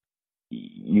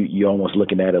 you're almost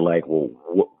looking at it like, well,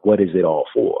 what is it all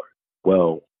for?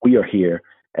 Well, we are here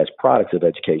as products of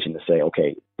education to say,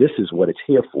 okay, this is what it's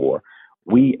here for.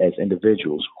 We as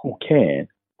individuals who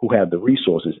have the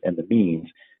resources and the means,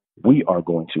 we are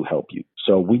going to help you.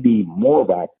 So we need more of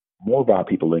our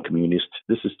people in communities.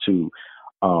 This is to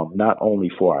not only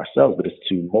for ourselves, but it's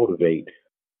to motivate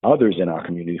others in our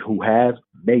community who have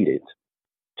made it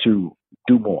to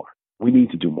do more. We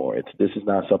need to do more. This is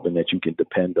not something that you can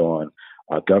depend on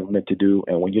government to do.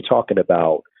 And when you're talking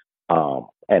about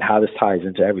and how this ties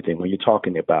into everything, when you're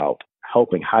talking about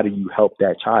helping, how do you help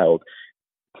that child?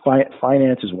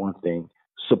 Finance is one thing.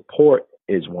 Support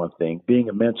is one thing. Being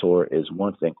a mentor is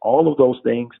one thing. All of those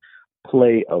things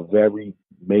play a very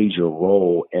major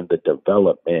role in the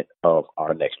development of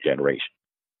our next generation.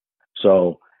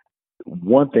 So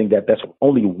one thing that's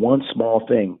only one small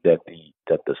thing that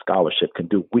the scholarship can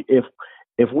do.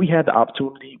 If we had the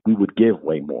opportunity, we would give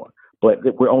way more. But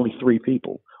we're only 3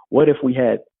 people. What if we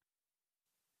had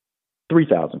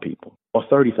 3,000 people or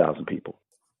 30,000 people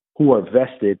who are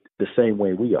vested the same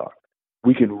way we are?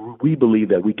 We believe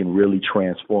that we can really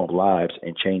transform lives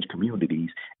and change communities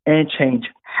and change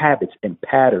habits and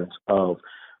patterns of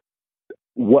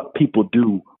what people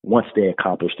do once they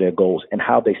accomplish their goals, and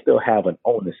how they still have an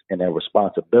onus and a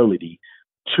responsibility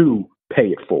to pay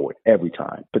it forward every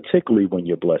time, particularly when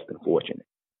you're blessed and fortunate.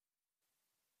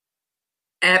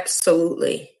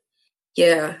 Absolutely.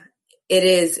 Yeah, it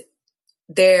is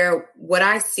there. What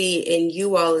I see in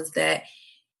you all is that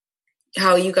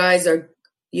how you guys are,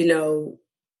 you're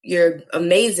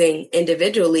amazing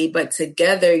individually, but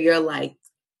together you're like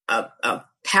a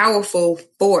powerful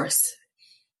force,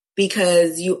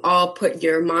 because you all put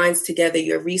your minds together,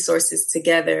 your resources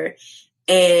together,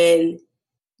 and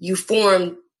you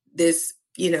form this,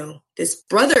 this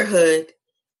brotherhood,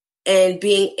 and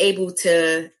being able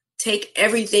to take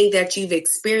everything that you've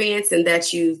experienced and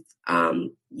that you've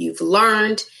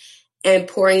learned and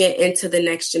pouring it into the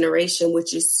next generation,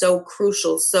 which is so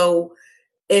crucial. So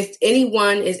if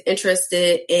anyone is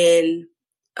interested in,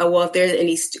 if there's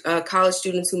any college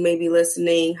students who may be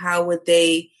listening, how would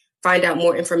they find out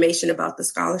more information about the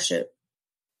scholarship?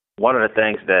 One of the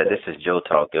things this is Joe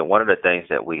talking. One of the things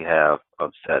that we have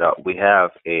set up, we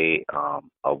have a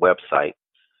website,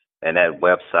 and that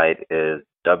website is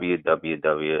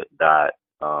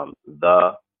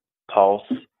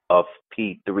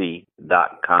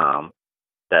thepulseof3.com.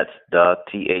 That's the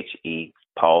THE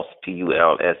Pulse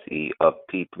PULSE of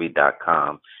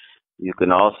P3.com. You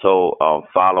can also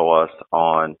follow us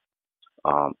on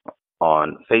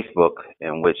Facebook,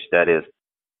 in which that is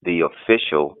the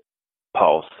official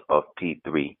Pulse of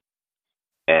P3,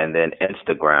 and then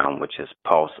Instagram, which is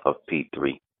Pulse of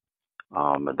P3.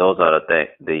 Those are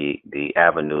the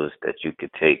avenues that you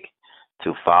could take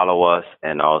to follow us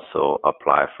and also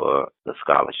apply for the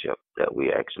scholarship that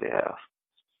we actually have.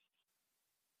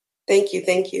 Thank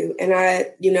you. And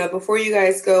I, before you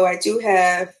guys go, I do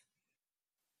have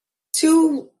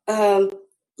 2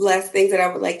 last things that I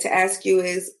would like to ask you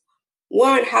is,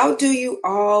 one, how do you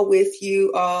all,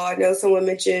 I know someone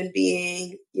mentioned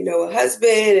being, a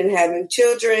husband and having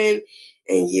children,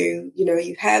 and you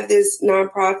have this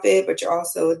nonprofit, but you're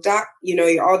also a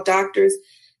you're all doctors.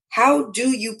 How do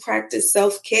you practice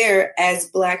self-care as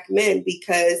Black men?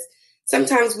 Because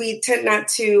sometimes we tend not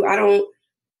to.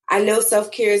 I know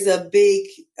self-care is a big,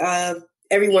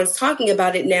 everyone's talking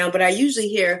about it now, but I usually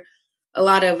hear a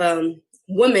lot of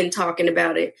women talking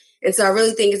about it. And so I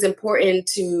really think it's important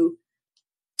to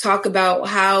talk about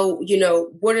how,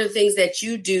 what are the things that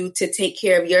you do to take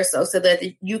care of yourself so that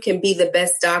you can be the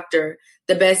best doctor,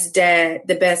 the best dad,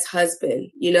 the best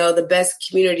husband, the best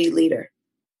community leader.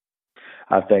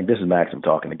 I think this is Maxim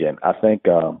talking again. I think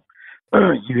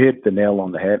you hit the nail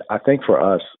on the head. I think for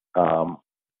us,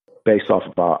 based off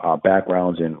of our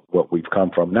backgrounds and what we've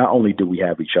come from, not only do we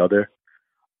have each other,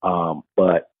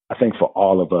 but I think for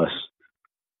all of us,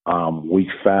 we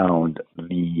found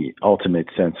the ultimate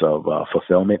sense of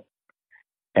fulfillment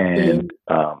And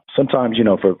sometimes,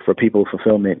 for people,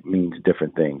 fulfillment means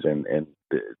different things, and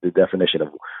the definition of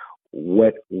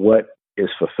what is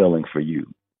fulfilling for you.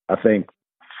 I think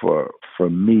for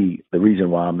me, the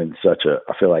reason why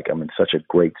I feel like I'm in such a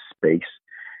great space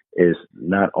is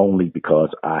not only because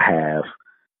I have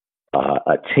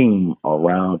a team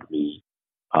around me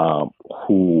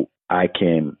who I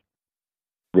can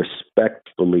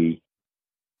respectfully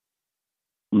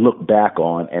look back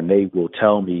on, and they will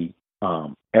tell me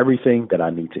everything that I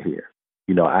need to hear.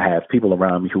 I have people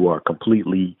around me who are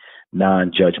completely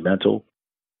non-judgmental,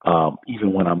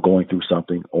 even when I'm going through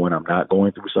something or when I'm not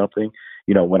going through something.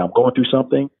 When I'm going through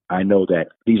something, I know that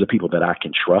these are people that I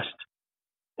can trust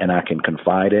and I can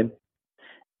confide in.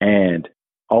 And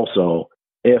also,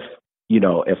 if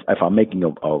I'm making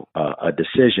a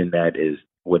decision that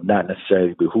would not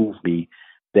necessarily behoove me,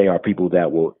 they are people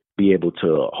that will be able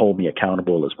to hold me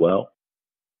accountable as well.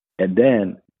 And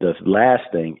then the last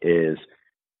thing is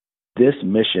this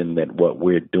mission, that what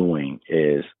we're doing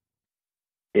is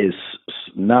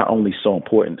not only so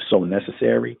important, so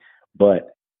necessary,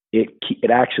 but it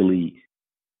actually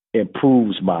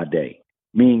improves my day.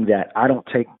 Meaning that I don't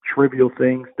take trivial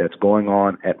things that's going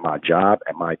on at my job,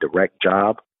 at my direct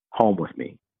job, home with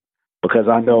me. Because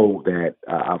I know that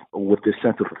with this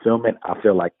sense of fulfillment, I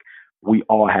feel like we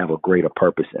all have a greater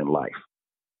purpose in life.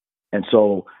 And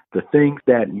so the things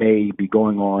that may be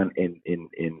going on in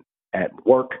at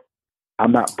work,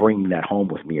 I'm not bringing that home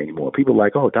with me anymore. People are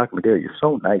like, oh, Dr. Madhere, you're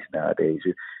so nice nowadays.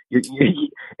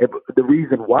 The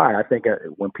reason why I think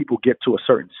when people get to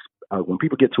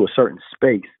a certain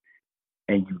space,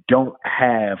 and you don't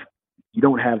have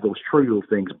those trivial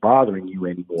things bothering you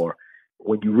anymore,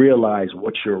 when you realize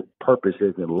what your purpose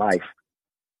is in life,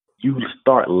 you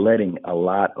start letting a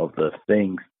lot of the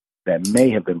things that may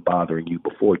have been bothering you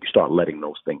before, you start letting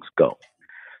those things go.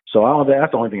 So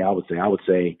that's the only thing I would say. I would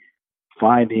say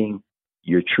finding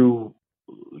your true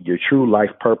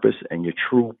life purpose and your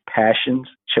true passions.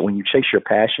 When you chase your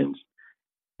passions,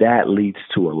 that leads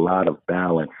to a lot of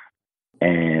balance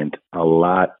and a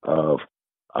lot of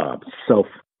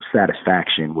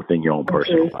self-satisfaction within your own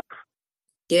personal life.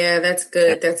 Yeah, that's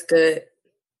good. That's good.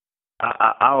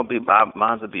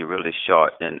 Mine will be really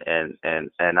short, and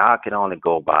I can only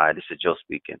go by, this is Joe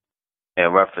speaking,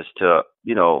 in reference to,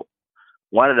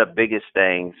 one of the biggest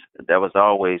things that was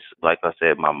always, like I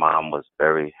said, my mom was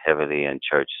very heavily in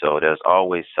church. So there's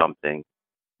always something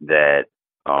that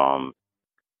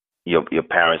your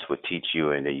parents would teach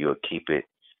you, and then you'll keep it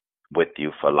with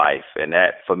you for life. And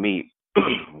that, for me,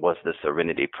 was the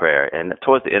serenity prayer. And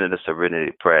towards the end of the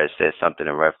serenity prayer, it says something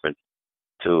in reference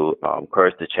to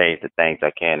courage to change the things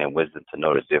I can and wisdom to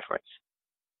know the difference.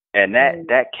 And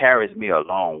that carries me a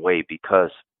long way,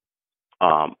 because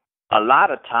a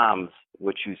lot of times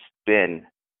what you spend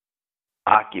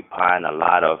occupying a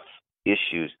lot of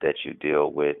issues that you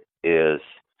deal with is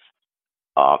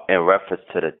in reference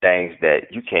to the things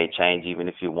that you can't change, even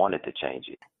if you wanted to change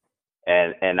it.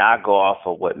 And I go off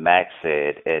of what Max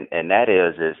said, and that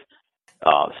is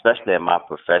especially in my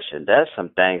profession, there's some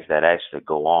things that actually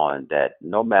go on that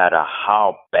no matter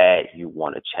how bad you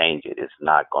want to change it, it's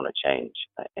not going to change.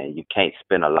 And you can't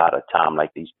spend a lot of time,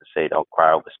 like they used to say, don't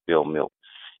cry over spilled milk.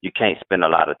 You can't spend a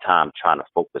lot of time trying to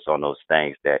focus on those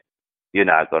things that you're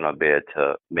not going to be able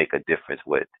to make a difference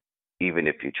with, even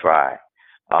if you try.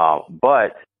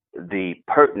 But the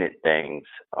pertinent things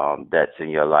that's in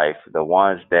your life, the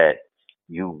ones that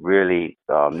you really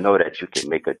know that you can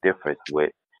make a difference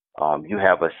with, you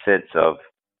have a sense of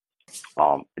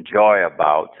joy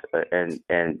about,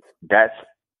 and that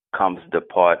comes the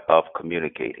part of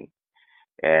communicating.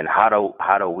 And how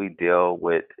do we deal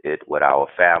with it with our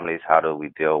families? How do we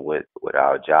deal with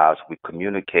our jobs? We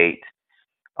communicate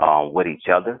with each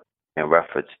other in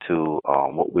reference to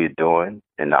what we're doing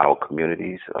in our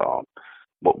communities,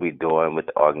 what we're doing with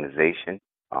the organization.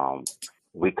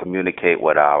 We communicate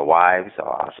with our wives,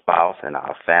 our spouse, and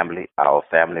our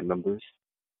family members.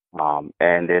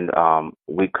 And then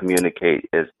we communicate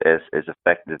as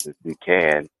effective as we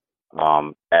can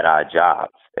at our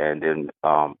jobs. And then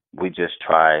we just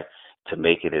try to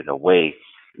make it in a way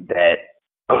that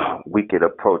we could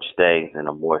approach things in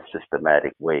a more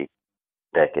systematic way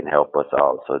that can help us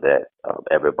all, so that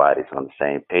everybody's on the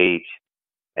same page,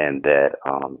 and that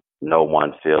no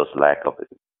one feels lack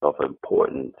of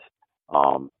importance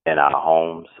in our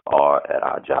homes or at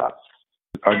our jobs.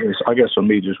 I guess for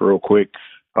me, just real quick,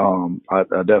 I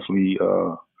definitely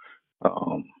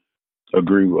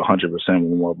agree with 100%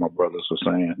 with what my brothers were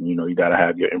saying. You got to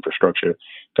have your infrastructure,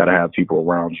 got to have people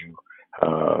around you.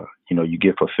 You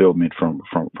get fulfillment from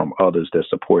others that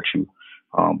support you.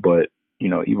 But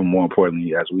even more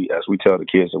importantly, as we tell the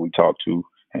kids that we talk to,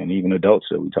 and even adults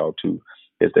that we talk to,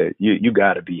 is that you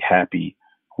got to be happy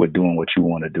with doing what you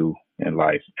want to do in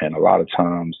life. And a lot of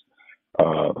times,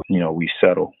 we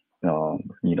settle.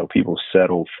 People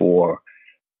settle for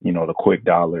the quick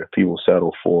dollar. People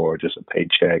settle for just a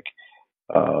paycheck.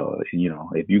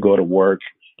 If you go to work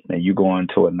and you go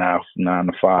into a nine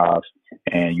to five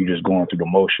and you're just going through the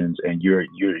motions and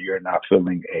you're not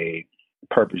feeling a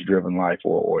purpose driven life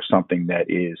or something that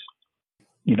is,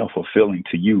 fulfilling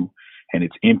to you, and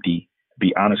it's empty,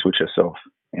 be honest with yourself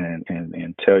and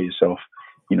tell yourself,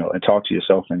 and talk to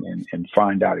yourself and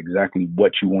find out exactly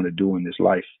what you want to do in this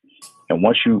life. And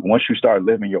once you start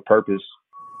living your purpose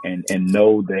and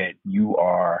know that you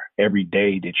are every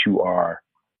day that you are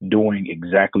doing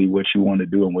exactly what you want to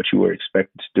do and what you were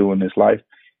expected to do in this life,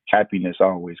 happiness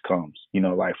always comes.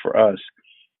 Like for us,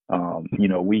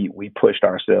 we pushed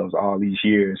ourselves all these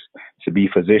years to be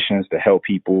physicians, to help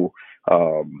people,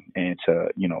 and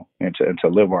to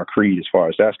live our creed as far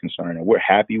as that's concerned. And we're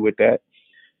happy with that.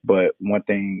 But one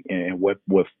thing, and what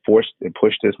forced and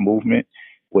pushed this movement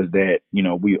was that,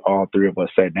 we all three of us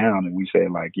sat down and we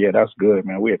said, like, yeah, that's good,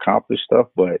 man. We accomplished stuff,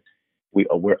 but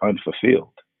we're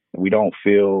unfulfilled. We don't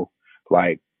feel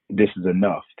like this is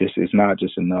enough. This is not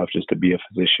just enough just to be a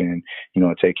physician,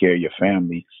 and take care of your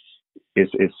family.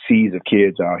 It's seas of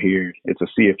kids out here. It's a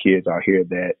sea of kids out here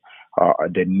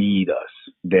that need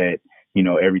us. That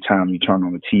every time you turn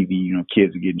on the TV,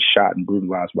 kids are getting shot and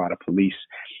brutalized by the police,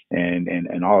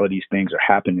 and all of these things are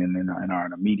happening in our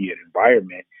immediate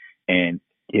environment. And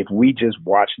if we just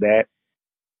watch that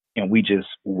and we just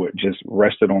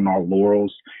rested on our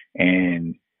laurels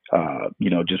and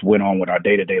just went on with our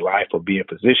day to day life of being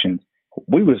physicians,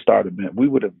 we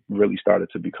would have really started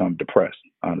to become depressed,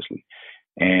 honestly.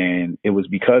 And it was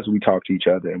because we talked to each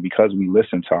other and because we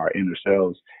listened to our inner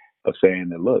selves of saying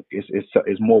that, look,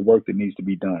 it's more work that needs to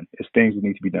be done. It's things that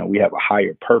need to be done. We have a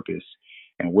higher purpose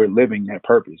and we're living that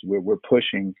purpose. We're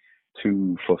pushing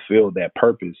to fulfill that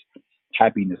purpose.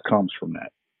 Happiness comes from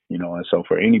that, and so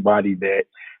for anybody that,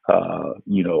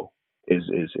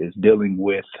 is dealing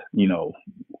with,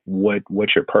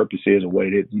 what your purpose is or what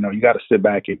it is, you got to sit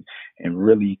back and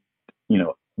really,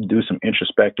 do some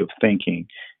introspective thinking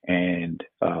and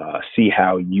see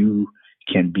how you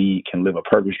can live a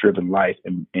purpose driven life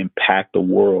and impact the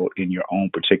world in your own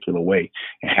particular way.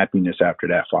 And happiness after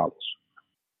that follows.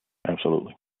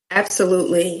 Absolutely.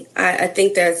 Absolutely. I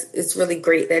think it's really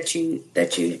great that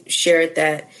you shared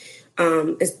that.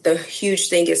 It's the huge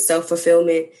thing is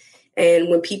self-fulfillment. And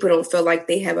when people don't feel like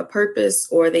they have a purpose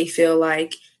or they feel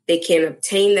like they can't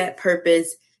obtain that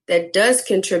purpose, that does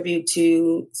contribute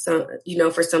to some,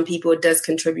 for some people, it does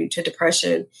contribute to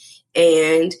depression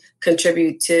and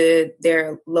contribute to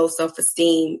their low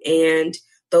self-esteem and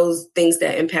those things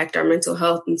that impact our mental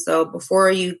health. And so before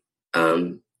you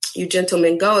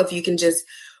gentlemen go, if you can just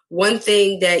one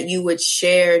thing that you would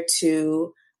share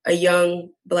to a young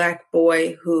Black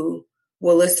boy who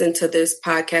will listen to this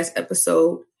podcast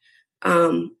episode,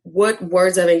 what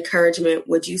words of encouragement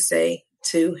would you say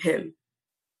to him?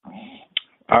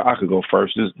 I could go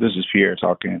first. This is Pierre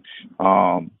talking.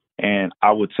 And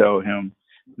I would tell him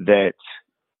that,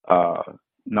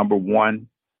 number one,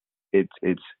 it's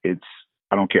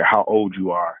I don't care how old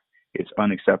you are, it's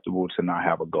unacceptable to not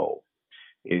have a goal.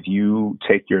 If you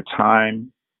take your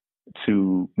time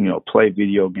to, play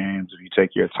video games, if you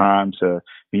take your time to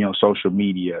be on social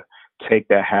media, take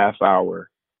that half hour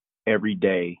every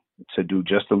day to do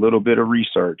just a little bit of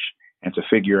research and to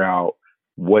figure out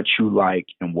what you like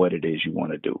and what it is you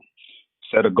want to do.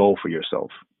 Set a goal for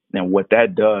yourself. And what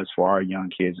that does for our young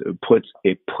kids,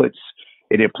 it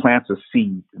implants a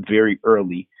seed very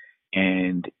early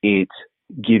and it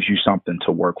gives you something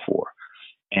to work for.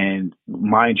 And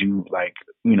mind you,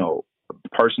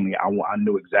 personally, I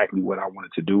knew exactly what I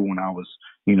wanted to do when I was,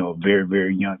 a very,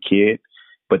 very young kid,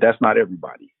 but that's not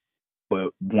everybody. But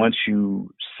once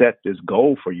you set this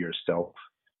goal for yourself,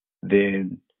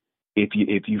 then if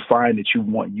you find that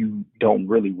you don't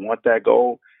really want that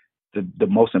goal, the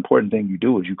most important thing you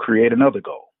do is you create another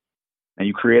goal and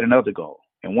you create another goal.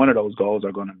 And one of those goals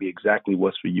are going to be exactly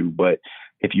what's for you. But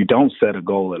if you don't set a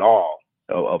goal at all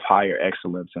of higher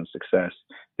excellence and success,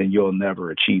 then you'll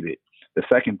never achieve it. The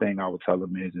second thing I would tell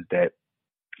them is that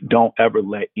don't ever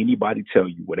let anybody tell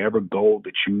you whatever goal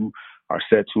that you are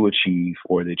set to achieve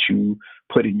or that you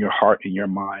put in your heart and your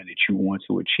mind that you want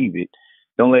to achieve it.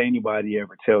 Don't let anybody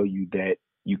ever tell you that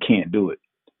you can't do it,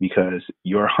 because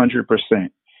you're 100%.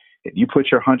 If you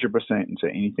put your 100% into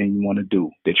anything you want to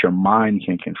do that your mind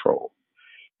can control,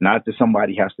 Not that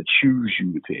somebody has to choose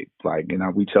you to pick. Like, you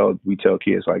know, we tell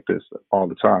kids like this all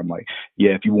the time. Like,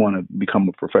 yeah, if you want to become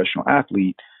a professional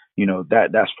athlete, you know,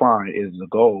 that's fine is the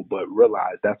goal, but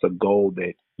realize that's a goal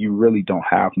that you really don't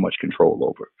have much control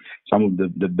over. Some of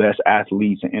the best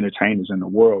athletes and entertainers in the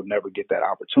world never get that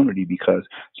opportunity because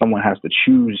someone has to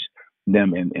choose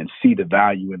them and see the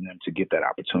value in them to get that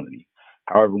opportunity.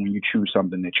 However, when you choose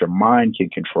something that your mind can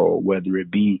control, whether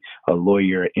it be a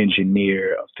lawyer,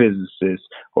 engineer, a physicist,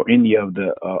 or any of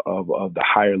the of the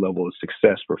higher level of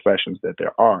success professions that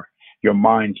there are, your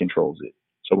mind controls it.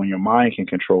 So when your mind can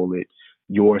control it,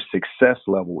 your success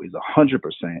level is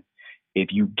 100% if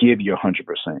you give your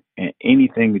 100%. And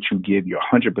anything that you give your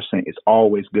 100% is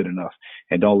always good enough.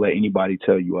 And don't let anybody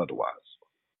tell you otherwise.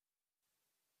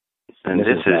 And this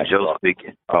is Joe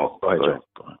speaking. Oh, go ahead, Joe.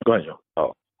 Go ahead, Joe.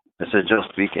 Oh, this is Joe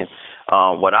speaking.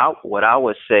 What I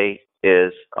would say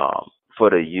is for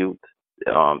the youth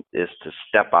is to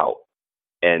step out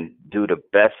and do the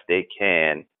best they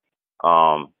can.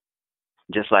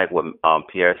 Just like what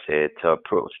Pierre said, to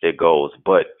approach their goals.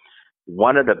 But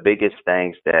one of the biggest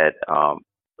things that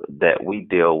we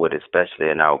deal with, especially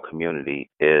in our community,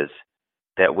 is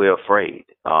that we're afraid.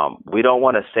 We don't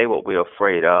want to say what we're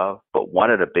afraid of, but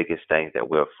one of the biggest things that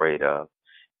we're afraid of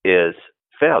is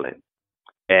failing.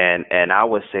 And I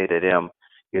would say to them,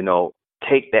 you know,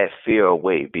 take that fear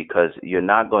away, because you're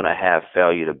not going to have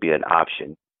failure to be an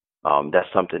option.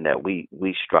 That's something that we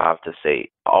strive to say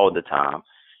all the time,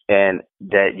 and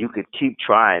that you could keep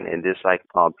trying. And just like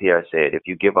Pierre said, if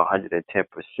you give 110%,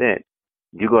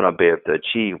 you're going to be able to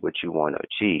achieve what you want to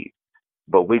achieve.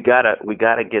 But we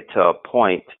gotta get to a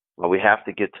point, or we have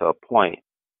to get to a point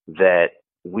that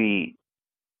we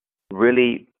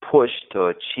really push to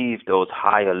achieve those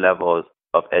higher levels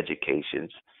of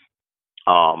educations,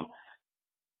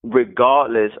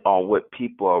 regardless on what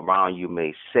people around you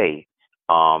may say,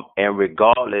 and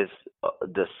regardless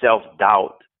the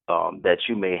self-doubt that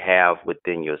you may have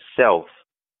within yourself.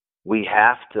 We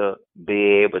have to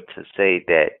be able to say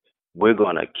that we're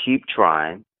going to keep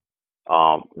trying,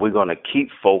 we're going to keep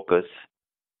focused,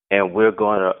 and we're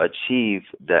going to achieve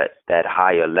that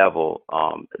higher level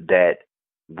that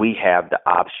we have the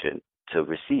option to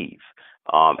receive.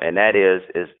 And that is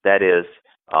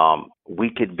we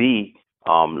could be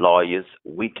lawyers,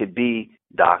 we could be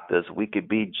doctors, we could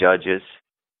be judges,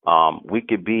 we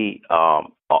could be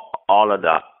all of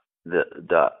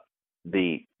the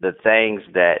things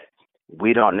that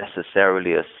we don't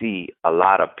necessarily see a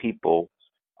lot of people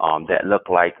that look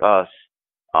like us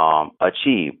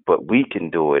achieve, but we can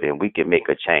do it and we can make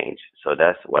a change. So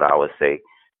that's what I would say.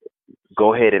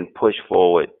 Go ahead and push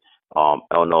forward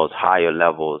on those higher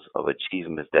levels of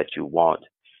achievements that you want,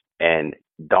 and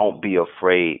don't be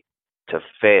afraid to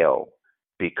fail,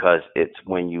 because it's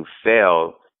when you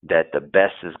fail that the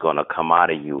best is going to come out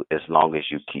of you, as long as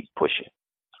you keep pushing.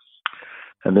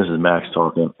 And this is Max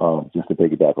talking. Just to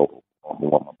piggyback over on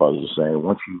what my brothers are saying,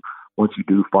 once you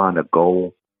do find a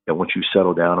goal, and once you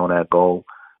settle down on that goal,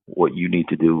 what you need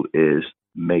to do is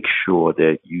make sure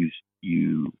that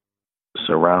you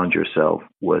surround yourself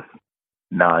with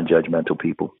non-judgmental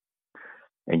people,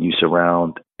 and you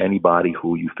surround anybody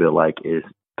who you feel like is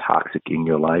toxic in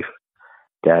your life,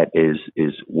 that is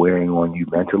wearing on you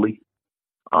mentally.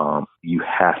 You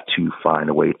have to find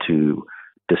a way to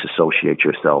disassociate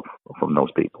yourself from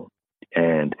those people.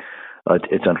 And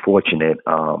it's unfortunate,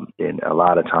 and a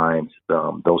lot of times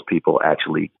those people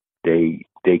actually they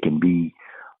can be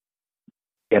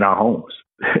in our homes.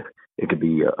 It could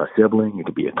be a sibling, it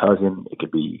could be a cousin, it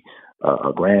could be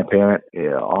a grandparent,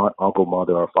 aunt, uncle,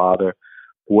 mother, or father,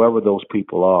 whoever those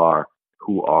people are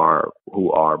who are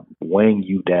weighing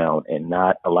you down and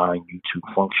not allowing you to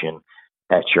function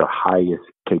at your highest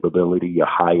capability, your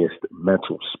highest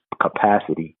mental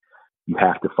capacity. You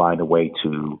have to find a way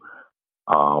to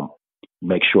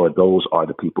make sure those are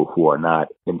the people who are not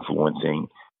influencing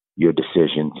your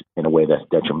decisions in a way that's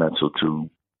detrimental to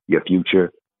your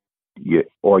future,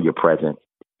 your present,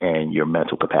 and your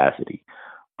mental capacity.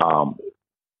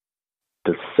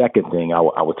 The second thing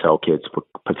I would tell kids,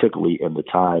 particularly in the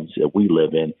times that we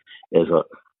live in, is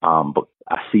but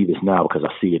I see this now because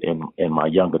I see it in my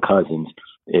younger cousins,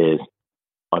 is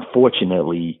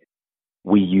unfortunately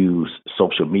we use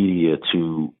social media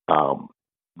to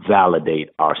validate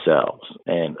ourselves,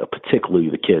 and particularly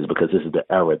the kids, because this is the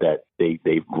era that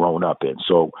they've grown up in.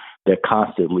 So they're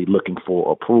constantly looking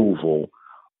for approval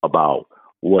about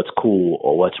what's cool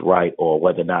or what's right, or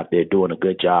whether or not they're doing a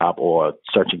good job, or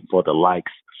searching for the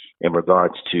likes in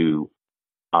regards to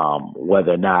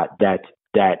whether or not that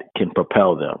can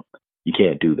propel them. You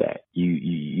can't do that.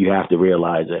 You have to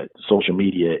realize that social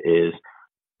media is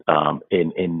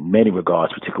in many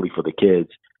regards, particularly for the kids,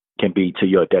 can be to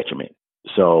your detriment.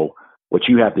 So what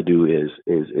you have to do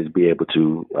is be able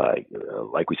to,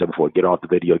 like we said before, get off the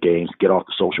video games, get off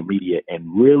the social media,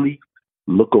 and really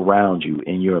look around you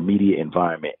in your immediate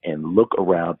environment and look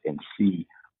around and see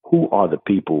who are the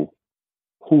people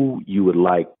who you would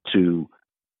like to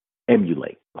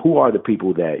emulate. Who are the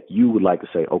people that you would like to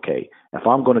say, okay, if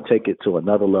I'm going to take it to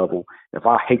another level, if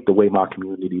I hate the way my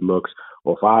community looks,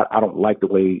 or if I don't like the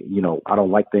way, I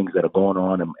don't like things that are going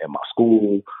on in my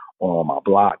school or on my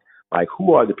block, like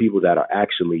who are the people that are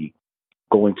actually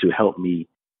going to help me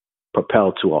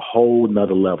propel to a whole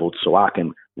nother level so I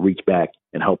can reach back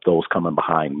and help those coming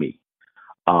behind me.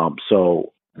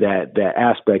 So that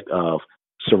aspect of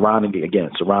surrounding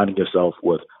yourself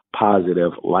with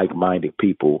positive, like-minded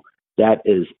people, that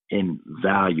is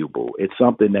invaluable. It's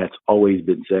something that's always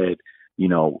been said,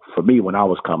 for me when I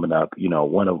was coming up,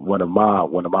 one of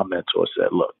my mentors said,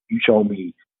 look, you show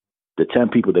me the 10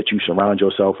 people that you surround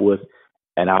yourself with,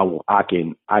 and I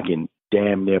can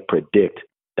damn near predict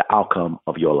the outcome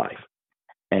of your life.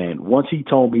 And once he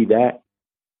told me that,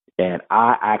 and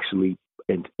I actually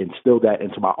instilled that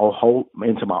into my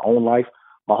own life,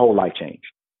 my whole life changed.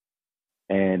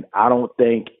 And I don't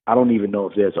even know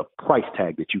if there's a price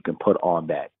tag that you can put on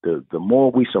that. The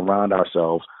more we surround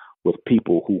ourselves with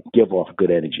people who give off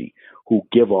good energy, who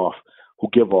give off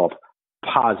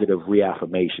positive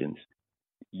reaffirmations,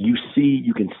 you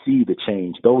can see the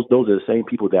change. Those are the same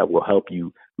people that will help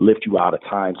you lift you out of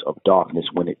times of darkness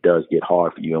when it does get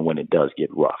hard for you and when it does get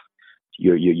rough.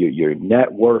 Your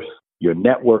net worth, your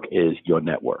network is your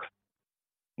net worth.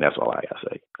 That's all I gotta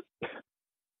say.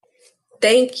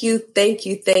 Thank you, thank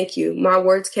you, thank you. My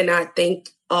words cannot thank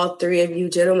all three of you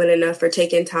gentlemen enough for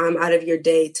taking time out of your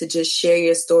day to just share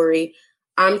your story.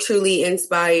 I'm truly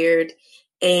inspired,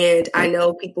 and I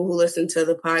know people who listen to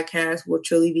the podcast will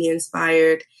truly be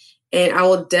inspired. And I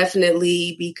will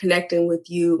definitely be connecting with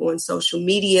you on social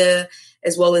media,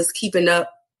 as well as keeping up,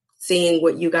 seeing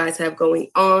what you guys have going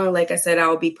on. Like I said, I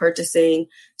will be purchasing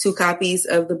 2 copies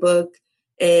of the book.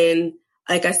 And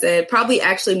like I said, probably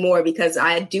actually more, because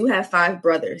I do have 5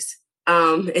 brothers.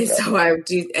 And so I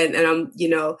do, and I'm,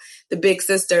 the big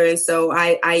sister. And so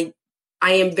I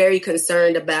am very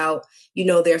concerned about,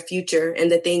 their future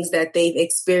and the things that they've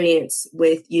experienced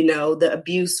with, the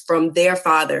abuse from their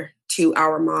father to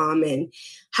our mom, and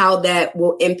how that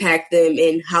will impact them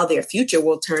and how their future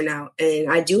will turn out. And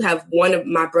I do have one of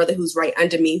my brother who's right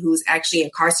under me, who's actually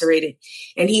incarcerated,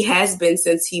 and he has been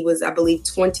since he was, I believe,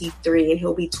 23, and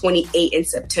he'll be 28 in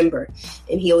September,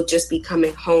 and he'll just be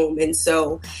coming home. And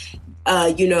so,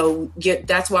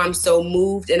 that's why I'm so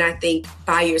moved, and I think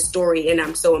by your story, and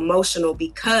I'm so emotional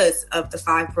because of the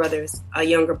 5 brothers,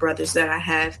 younger brothers that I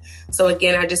have. So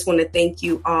again, I just want to thank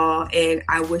you all, and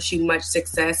I wish you much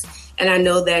success. And I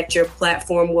know that your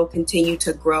platform will continue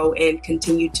to grow and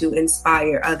continue to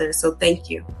inspire others. So thank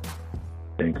you.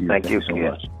 Thank you. Thank you so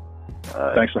much.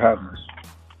 Thanks for having us.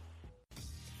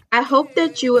 I hope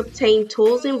that you obtain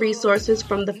tools and resources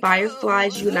from the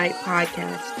Fireflies Unite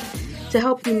podcast to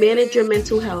help you manage your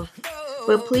mental health.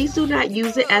 But please do not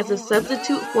use it as a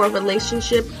substitute for a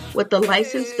relationship with a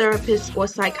licensed therapist or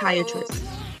psychiatrist.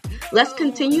 Let's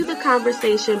continue the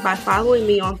conversation by following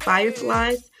me on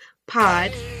Fireflies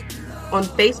Pod on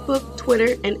Facebook,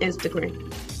 Twitter, and Instagram.